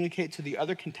only communicate to the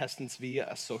other contestants via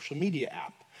a social media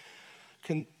app.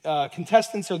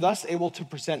 Contestants are thus able to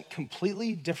present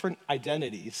completely different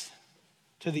identities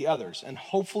to the others and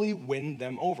hopefully win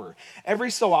them over. Every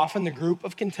so often, the group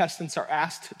of contestants are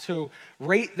asked to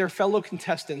rate their fellow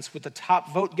contestants, with the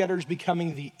top vote getters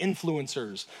becoming the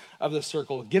influencers of the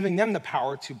circle, giving them the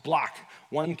power to block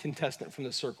one contestant from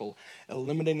the circle,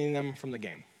 eliminating them from the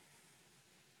game.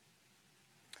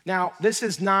 Now, this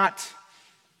is not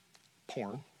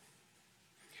porn,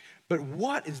 but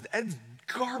that's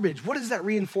garbage. What is that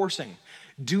reinforcing?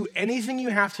 Do anything you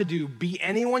have to do, be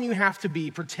anyone you have to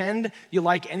be, pretend you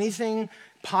like anything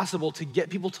possible to get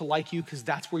people to like you, because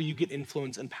that's where you get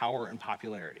influence and power and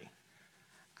popularity.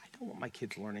 I don't want my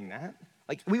kids learning that.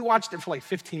 Like, we watched it for like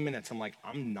 15 minutes. I'm like,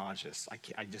 I'm nauseous.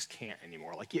 I just can't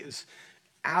anymore. Like, it was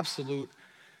absolute,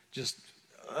 just,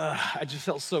 I just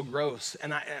felt so gross.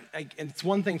 And it's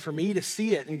one thing for me to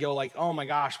see it and go like, oh my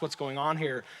gosh, what's going on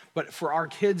here? But for our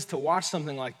kids to watch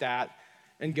something like that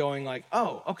and going like,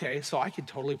 oh, okay, so I could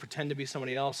totally pretend to be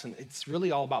somebody else, and it's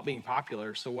really all about being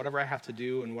popular, so whatever I have to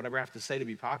do and whatever I have to say to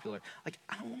be popular, like,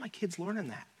 I don't want my kids learning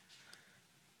that.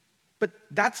 But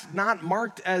that's not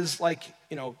marked as like,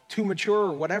 too mature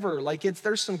or whatever. Like,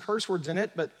 there's some curse words in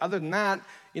it, but other than that,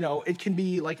 it can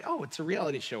be like, oh, it's a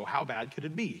reality show. How bad could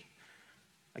it be?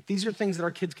 Like, these are things that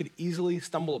our kids could easily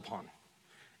stumble upon.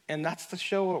 And that's the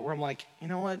show where I'm like, you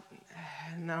know what?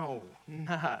 No,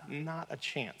 not a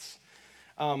chance.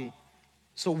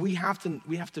 So we have to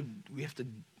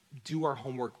do our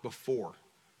homework before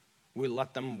we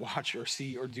let them watch or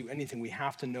see or do anything. We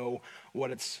have to know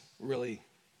what it's really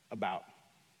about.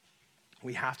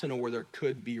 We have to know where there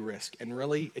could be risk, and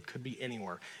really, it could be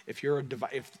anywhere. If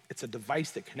it's a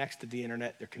device that connects to the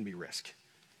internet, there can be risk.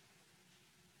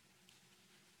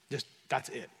 That's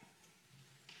it.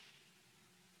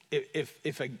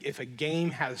 If a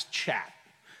game has chat,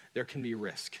 there can be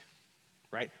risk.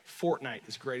 Right? Fortnite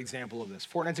is a great example of this.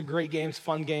 Fortnite's a great game, it's a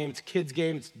fun game, it's a kid's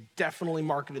game, it's definitely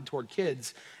marketed toward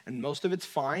kids, and most of it's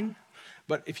fine.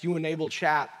 But if you enable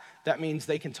chat, that means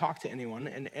they can talk to anyone,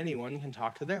 and anyone can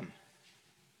talk to them.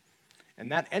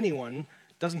 And that anyone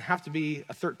doesn't have to be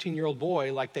a 13-year-old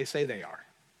boy like they say they are.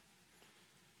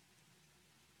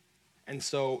 And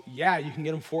so, yeah, you can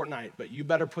get them Fortnite, but you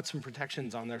better put some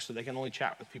protections on there so they can only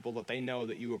chat with people that they know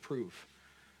that you approve.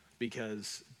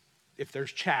 Because if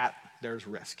there's chat, there's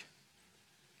risk.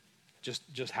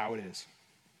 Just how it is.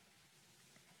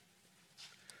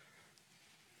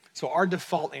 So my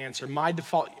default answer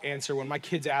when my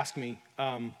kids ask me,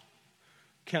 can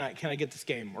I get this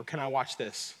game or can I watch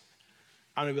this?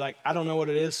 I'm gonna be like, I don't know what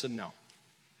it is, so no.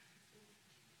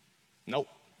 Nope.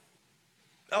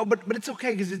 Oh, but it's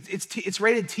okay because it's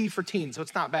rated T for teen, so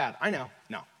it's not bad. I know.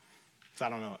 No. So I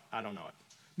don't know it. I don't know it.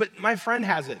 But my friend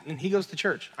has it and he goes to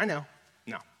church. I know.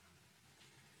 No.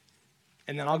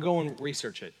 And then I'll go and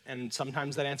research it. And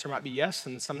sometimes that answer might be yes,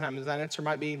 and sometimes that answer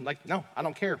might be like, no, I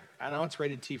don't care. I know it's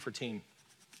rated T for teen.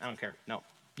 I don't care. No,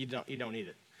 you don't need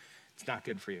it. It's not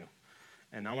good for you.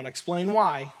 And I'm gonna explain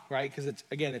why, right? Because it's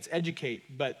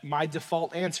educate. But my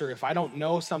default answer, if I don't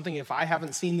know something, if I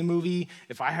haven't seen the movie,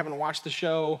 if I haven't watched the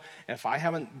show, if I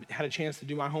haven't had a chance to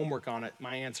do my homework on it,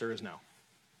 my answer is no.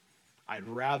 I'd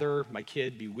rather my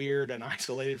kid be weird and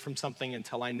isolated from something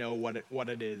until I know what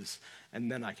it is,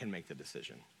 and then I can make the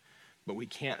decision. But we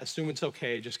can't assume it's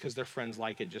okay just because their friends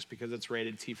like it, just because it's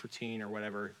rated T for teen or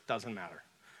whatever. It doesn't matter.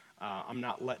 I'm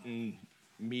not letting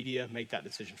media make that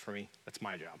decision for me. That's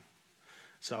my job.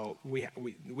 So we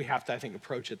have to, I think,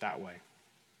 approach it that way. Are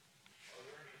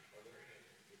there any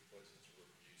good places to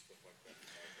review stuff like that?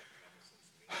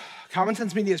 Common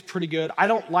Sense Media is pretty good. I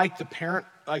don't like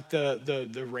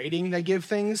the rating they give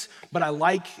things, but I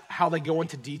like how they go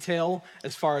into detail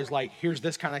as far as like, here's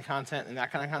this kind of content and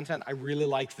that kind of content. I really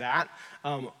like that.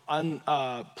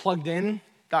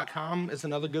 Pluggedin.com is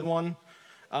another good one.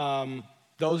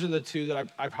 Those are the two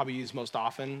that I probably use most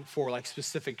often for like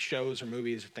specific shows or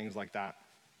movies or things like that.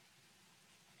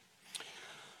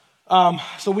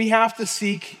 So we have to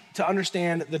seek to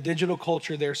understand the digital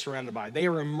culture they're surrounded by. They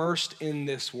are immersed in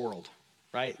this world,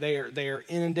 right? They are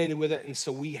inundated with it, and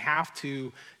so we have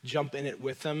to jump in it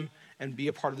with them and be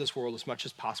a part of this world as much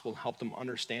as possible and help them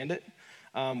understand it.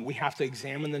 We have to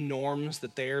examine the norms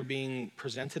that they are being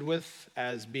presented with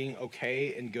as being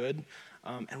okay and good,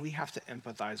 and we have to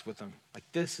empathize with them. Like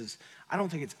I don't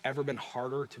think it's ever been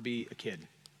harder to be a kid.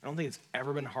 I don't think it's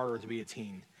ever been harder to be a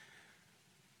teen,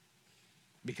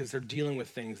 because they're dealing with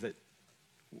things that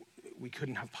we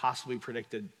couldn't have possibly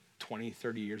predicted 20,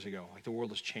 30 years ago. Like, the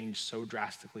world has changed so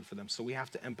drastically for them. So we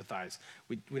have to empathize.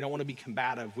 We don't want to be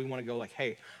combative. We want to go like,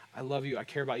 hey, I love you. I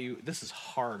care about you. This is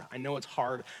hard. I know it's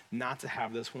hard not to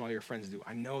have this when all your friends do.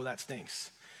 I know that stinks.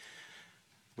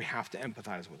 We have to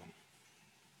empathize with them.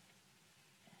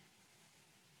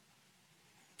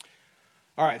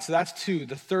 All right, so that's two.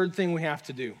 The third thing we have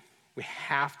to do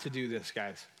this,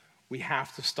 guys. We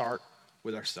have to start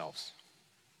with ourselves.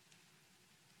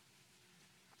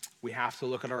 We have to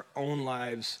look at our own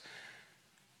lives.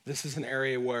 This is an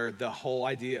area where the whole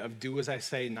idea of do as I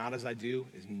say, not as I do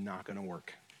is not going to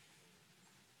work.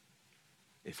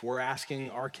 If we're asking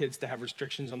our kids to have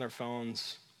restrictions on their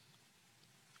phones,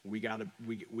 We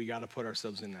gotta put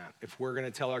ourselves in that. If we're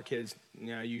gonna tell our kids,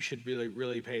 you should really,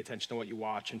 really pay attention to what you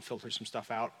watch and filter some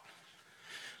stuff out,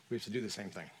 we have to do the same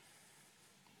thing.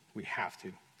 We have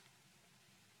to.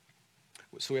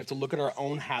 So we have to look at our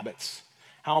own habits.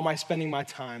 How am I spending my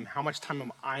time? How much time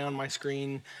am I on my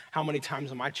screen? How many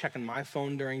times am I checking my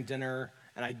phone during dinner?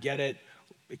 And I get it.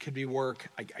 It could be work.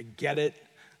 I get it.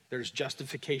 There's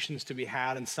justifications to be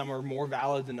had, and some are more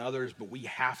valid than others, but we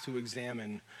have to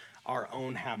examine our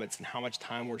own habits and how much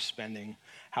time we're spending,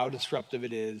 how disruptive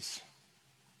it is.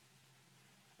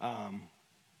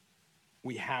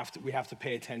 We have to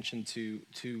pay attention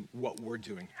to what we're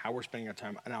doing, how we're spending our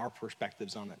time, and our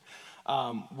perspectives on it.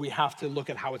 We have to look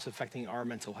at how it's affecting our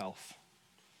mental health.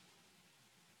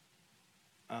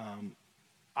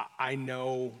 I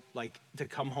know, to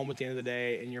come home at the end of the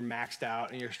day and you're maxed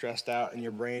out and you're stressed out and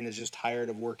your brain is just tired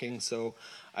of working, so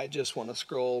I just want to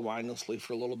scroll mindlessly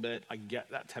for a little bit. I get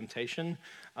that temptation,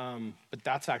 but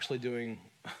that's actually doing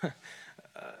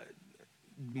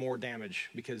more damage,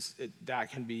 because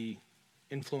that can be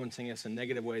influencing us in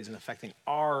negative ways and affecting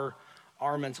our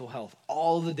mental health.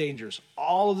 All of the dangers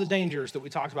that we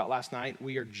talked about last night,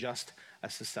 we are just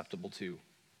as susceptible to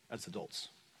as adults.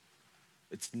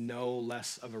 It's no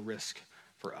less of a risk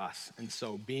for us. And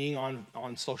so being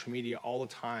on social media all the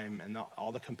time, and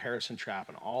all the comparison trap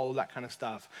and all of that kind of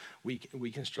stuff, we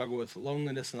can struggle with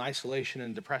loneliness and isolation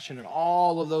and depression and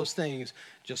all of those things,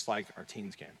 just like our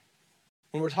teens can.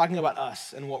 When we're talking about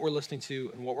us and what we're listening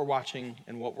to and what we're watching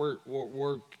and what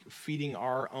we're feeding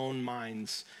our own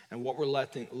minds and what we're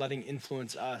letting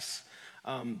influence us,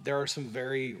 there are some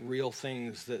very real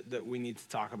things that we need to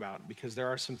talk about, because there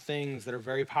are some things that are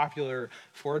very popular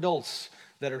for adults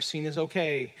that are seen as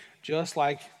okay, just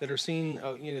like that are seen,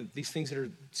 these things that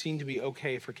are seen to be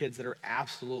okay for kids that are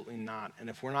absolutely not. And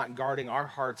if we're not guarding our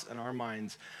hearts and our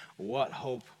minds, what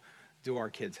hope do our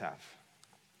kids have?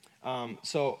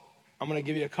 So I'm going to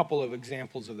give you a couple of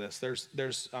examples of this.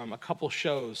 There's a couple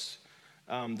shows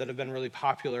that have been really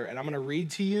popular, and I'm going to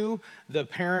read to you the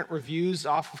parent reviews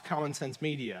off of Common Sense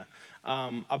Media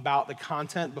about the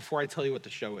content before I tell you what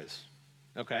the show is.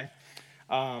 Okay?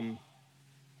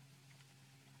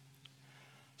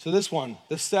 So this one,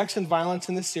 the sex and violence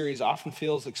in this series often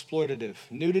feels exploitative.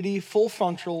 Nudity, full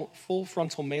frontal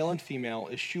male and female,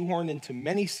 is shoehorned into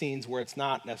many scenes where it's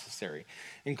not necessary,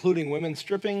 including women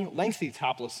stripping, lengthy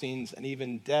topless scenes, and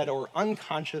even dead or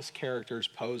unconscious characters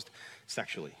posed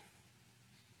sexually.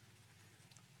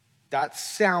 That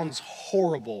sounds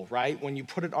horrible, right? When you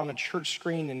put it on a church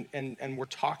screen and we're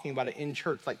talking about it in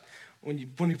church, like when you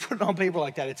put it on paper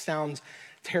like that, it sounds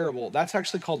terrible. That's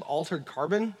actually called Altered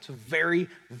Carbon. It's a very,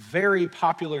 very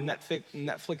popular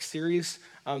Netflix series.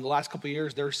 The last couple of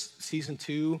years, there's season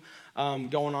 2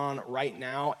 going on right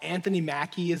now. Anthony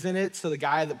Mackie is in it, so the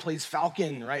guy that plays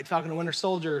Falcon, right? Falcon and Winter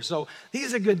Soldier. So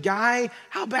he's a good guy.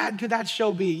 How bad could that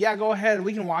show be? Yeah, go ahead.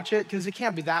 We can watch it, because it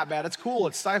can't be that bad. It's cool.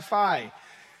 It's sci-fi.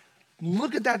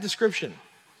 Look at that description.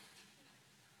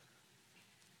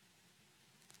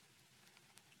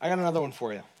 I got another one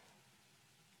for you.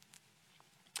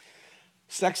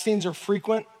 Sex scenes are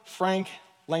frequent, frank,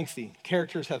 lengthy.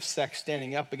 Characters have sex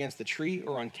standing up against a tree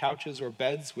or on couches or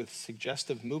beds with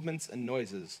suggestive movements and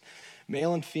noises.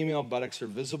 Male and female buttocks are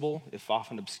visible, if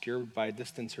often obscured by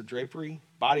distance or drapery.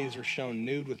 Bodies are shown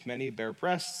nude with many bare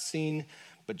breasts seen,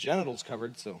 but genitals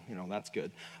covered, so, that's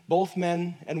good. Both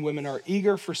men and women are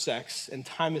eager for sex, and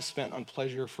time is spent on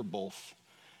pleasure for both.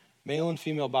 Male and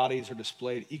female bodies are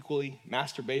displayed equally.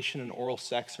 Masturbation and oral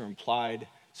sex are implied,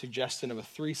 suggestion of a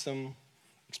threesome.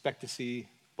 Expect to see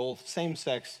both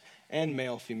same-sex and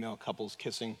male-female couples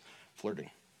kissing, flirting.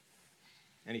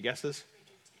 Any guesses?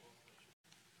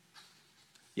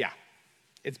 Yeah,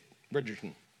 it's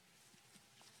Bridgerton.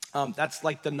 That's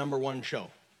like the number 1 show.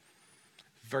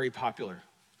 Very popular.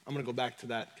 I'm gonna go back to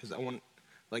that because I want,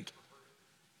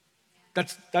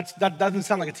 that doesn't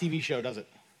sound like a TV show, does it?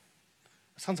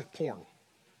 It sounds like porn.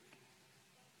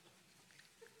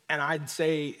 And I'd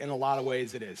say in a lot of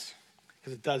ways it is,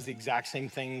 because it does the exact same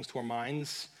things to our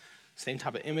minds, same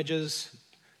type of images,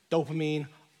 dopamine,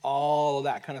 all of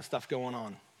that kind of stuff going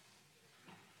on.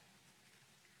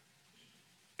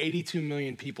 82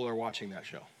 million people are watching that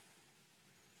show.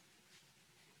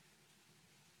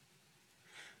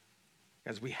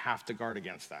 Because we have to guard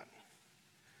against that.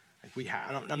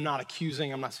 I'm not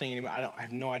accusing, I'm not saying anybody, I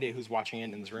have no idea who's watching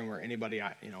it in this room or anybody,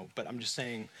 but I'm just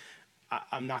saying,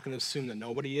 I'm not going to assume that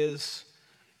nobody is,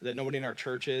 that nobody in our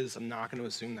church is. I'm not going to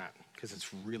assume that, because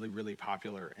it's really, really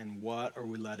popular. And what are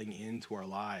we letting into our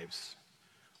lives?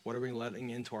 What are we letting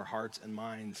into our hearts and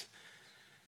minds?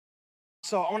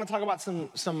 So I want to talk about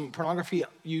some pornography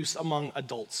use among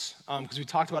adults, because we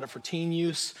talked about it for teen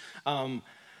use.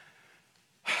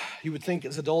 You would think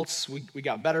as adults we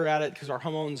got better at it because our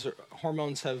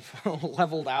hormones have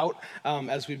leveled out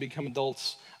as we become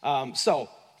adults. So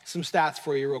some stats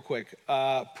for you real quick.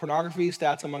 Pornography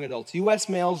stats among adults. U.S.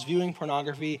 males viewing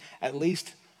pornography at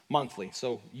least monthly.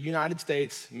 So United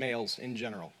States males in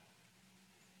general.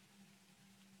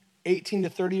 18 to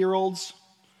 30-year-olds,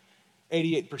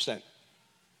 88%.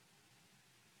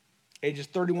 Ages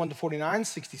 31 to 49,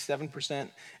 67%.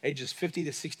 Ages 50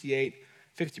 to 68,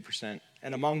 50%.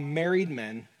 And among married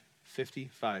men,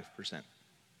 55%.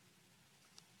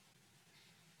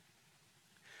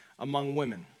 Among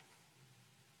women,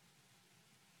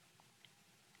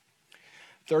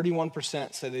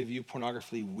 31% say they view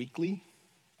pornography weekly.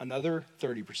 Another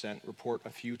 30% report a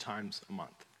few times a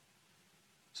month.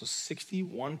 So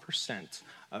 61%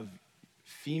 of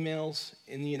females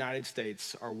in the United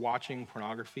States are watching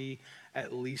pornography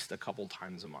at least a couple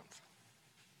times a month.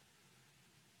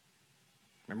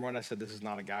 Remember when I said this is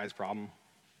not a guy's problem?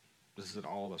 This is an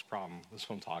all of us problem. This is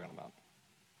what I'm talking about.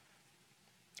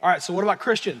 All right, so what about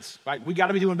Christians? Right? We got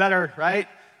to be doing better, right?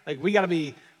 Like we got to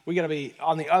be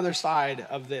on the other side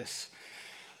of this.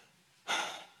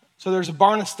 So there's a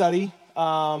Barna study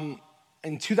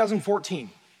in 2014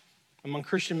 among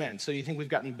Christian men. So you think we've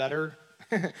gotten better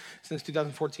since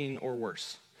 2014 or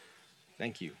worse?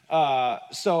 Thank you.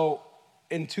 So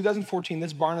in 2014,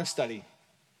 this Barna study,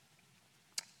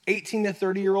 18 to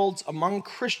 30-year-olds among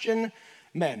Christian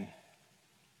men,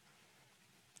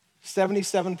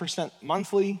 77%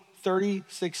 monthly,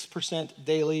 36%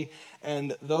 daily,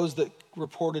 and those that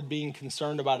reported being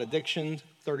concerned about addiction,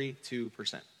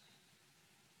 32%.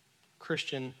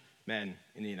 Christian men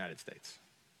in the United States.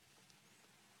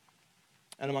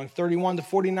 And among 31 to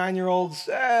 49-year-olds,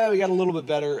 we got a little bit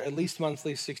better, at least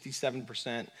monthly,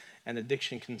 67%, and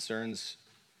addiction concerns,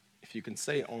 if you can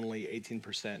say only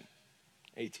 18%,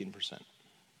 18%.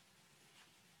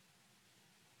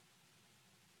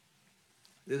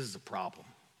 This is a problem.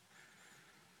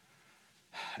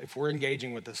 If we're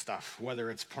engaging with this stuff,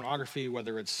 whether it's pornography,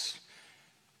 whether it's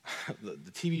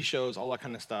the TV shows, all that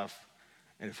kind of stuff,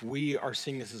 and if we are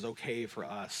seeing this as okay for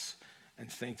us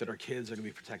and think that our kids are going to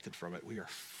be protected from it, we are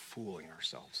fooling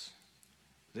ourselves.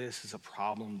 This is a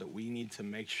problem that we need to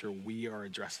make sure we are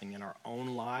addressing in our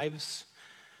own lives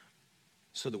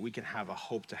so that we can have a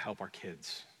hope to help our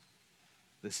kids.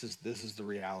 This is the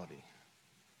reality.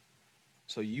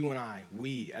 So you and I,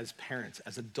 we as parents,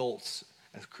 as adults,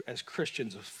 as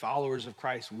Christians, as followers of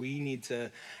Christ, we need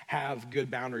to have good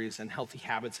boundaries and healthy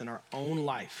habits in our own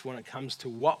life when it comes to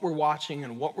what we're watching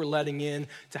and what we're letting in,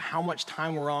 to how much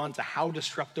time we're on, to how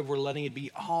disruptive we're letting it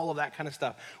be, all of that kind of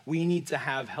stuff. We need to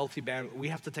have healthy boundaries. We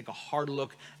have to take a hard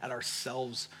look at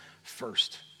ourselves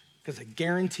first. Because I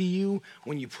guarantee you,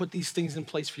 when you put these things in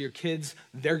place for your kids,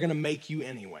 they're going to make you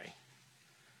anyway.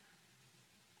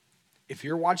 If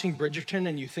you're watching Bridgerton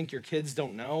and you think your kids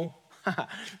don't know,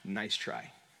 nice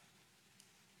try.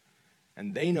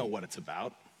 And they know what it's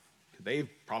about. They've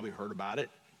probably heard about it,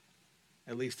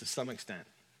 at least to some extent.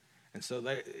 And so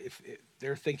if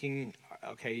they're thinking,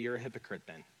 okay, you're a hypocrite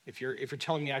then. If you're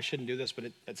telling me I shouldn't do this, but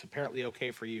it's apparently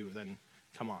okay for you, then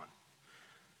come on.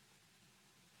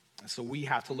 So we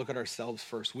have to look at ourselves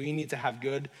first. We need to have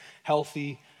good,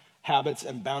 healthy habits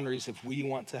and boundaries if we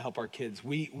want to help our kids.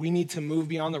 We need to move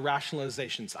beyond the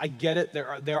rationalizations. I get it.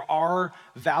 There are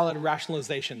valid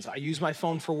rationalizations. I use my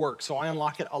phone for work, so I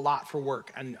unlock it a lot for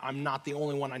work, and I'm not the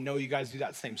only one. I know you guys do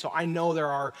that same. So I know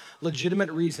there are legitimate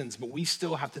reasons, but we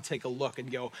still have to take a look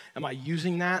and go, am I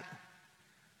using that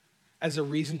as a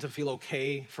reason to feel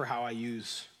okay for how I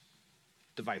use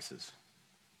devices?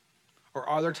 Or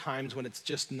are there times when it's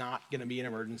just not going to be an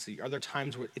emergency? Are there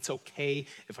times where it's okay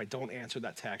if I don't answer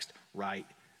that text right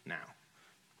now?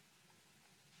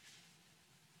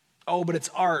 Oh, but it's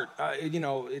art.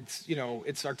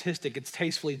 It's artistic. It's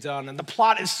tastefully done, and the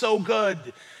plot is so good.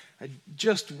 I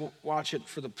just watch it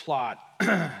for the plot.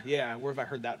 Yeah, where have I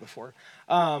heard that before?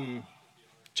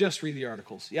 Just read the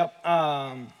articles. Yep.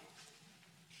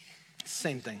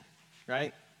 Same thing,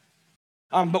 right?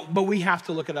 But we have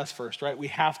to look at us first, right? We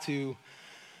have to,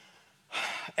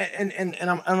 and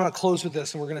I'm going to close with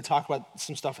this, and we're going to talk about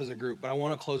some stuff as a group, but I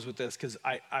want to close with this because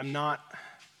I'm not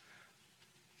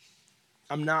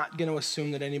going to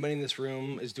assume that anybody in this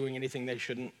room is doing anything they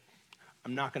shouldn't.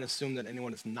 I'm not going to assume that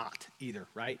anyone is not either,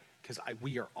 right? Because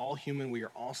we are all human. We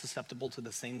are all susceptible to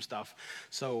the same stuff.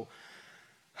 So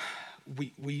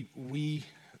we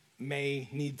may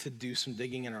need to do some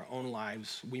digging in our own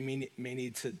lives. We may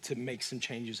need to make some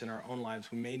changes in our own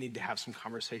lives. We may need to have some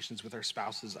conversations with our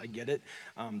spouses. I get it.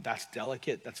 That's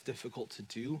delicate. That's difficult to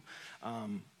do,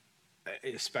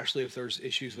 especially if there's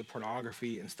issues with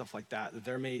pornography and stuff like that.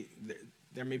 There may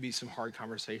be some hard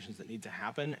conversations that need to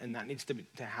happen, and that needs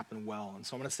to happen well. And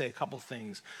so I'm going to say a couple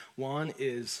things. One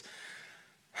is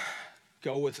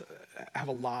have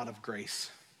a lot of grace.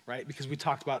 Right? Because we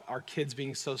talked about our kids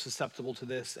being so susceptible to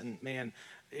this, and man,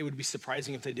 it would be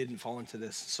surprising if they didn't fall into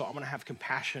this. So I'm going to have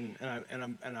compassion,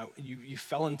 you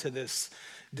fell into this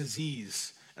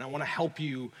disease, and I want to help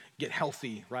you get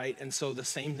healthy, right? And so the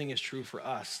same thing is true for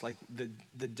us. Like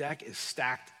the deck is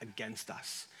stacked against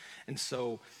us, and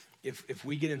so if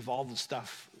we get involved in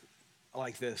stuff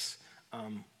like this,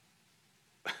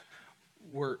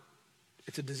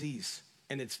 it's a disease.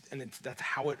 And that's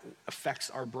how it affects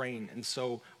our brain. And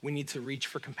so we need to reach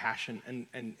for compassion.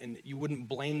 And you wouldn't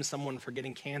blame someone for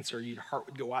getting cancer. Your heart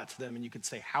would go out to them, and you could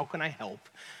say, how can I help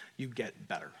you get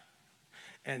better?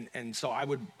 And so I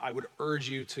would urge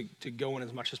you to go in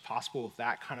as much as possible with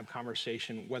that kind of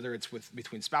conversation, whether it's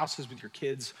between spouses, with your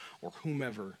kids, or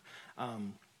whomever.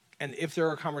 And if there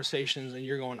are conversations and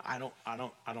you're going, I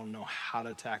don't know how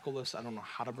to tackle this. I don't know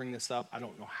how to bring this up. I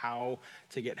don't know how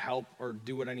to get help or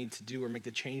do what I need to do or make the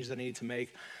changes that I need to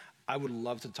make. I would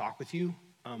love to talk with you.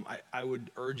 I would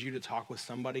urge you to talk with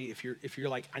somebody. If you're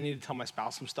like, I need to tell my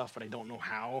spouse some stuff, but I don't know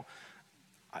how,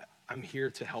 I'm here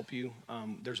to help you.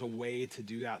 There's a way to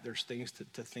do that. There's things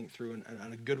to think through,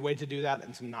 and a good way to do that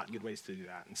and some not good ways to do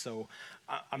that. And so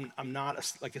I'm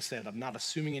not, like I said, I'm not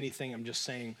assuming anything. I'm just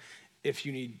saying if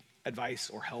you need advice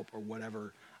or help or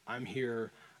whatever, I'm here.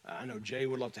 I know Jay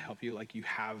would love to help you. Like, you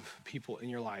have people in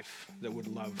your life that would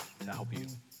love to help you.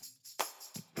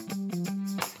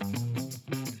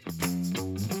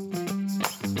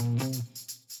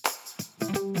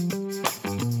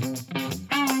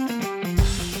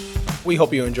 We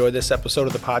hope you enjoyed this episode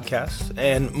of the podcast,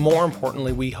 and more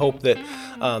importantly, we hope that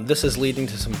this is leading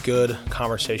to some good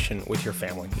conversation with your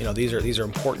family. You know, these are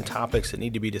important topics that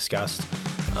need to be discussed.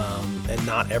 And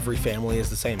not every family is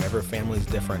the same. Every family is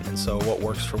different. And so what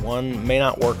works for one may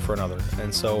not work for another.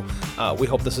 And so we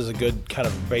hope this is a good kind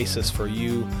of basis for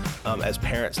you as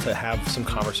parents to have some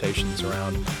conversations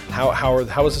around how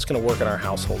is this going to work in our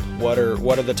household? What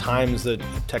are the times that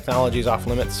technology is off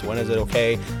limits? When is it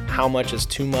okay? How much is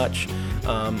too much?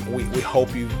 We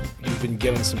hope you've been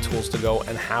given some tools to go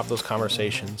and have those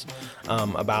conversations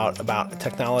about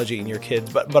technology and your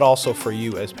kids, but also for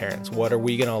you as parents. What are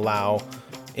we going to allow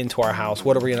into our house?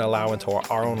 What are we going to allow into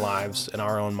our own lives and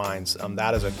our own minds?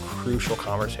 That is a crucial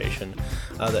conversation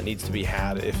that needs to be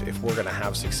had if we're going to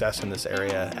have success in this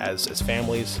area as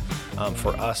families,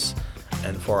 for us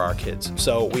and for our kids.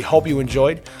 So we hope you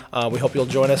enjoyed. We hope you'll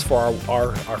join us for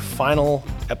our final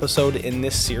episode in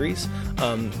this series.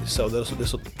 So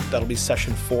that'll be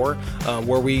session 4,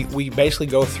 where we basically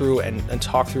go through and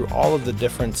talk through all of the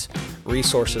different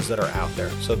resources that are out there.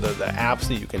 So the apps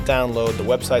that you can download, the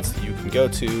websites that you can go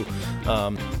to,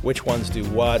 which ones do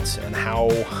what, and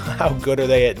how good are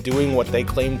they at doing what they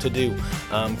claim to do.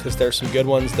 Because there's some good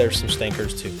ones, there's some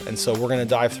stinkers too. And so we're going to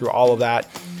dive through all of that.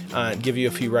 Give you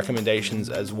a few recommendations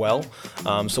as well.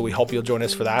 So we hope you'll join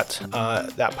us for that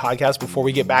podcast before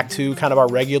we get back to kind of our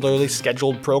regularly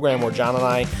scheduled program where John and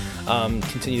I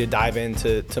continue to dive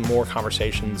into more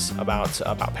conversations about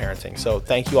parenting. So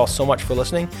thank you all so much for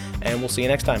listening, and we'll see you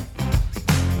next time.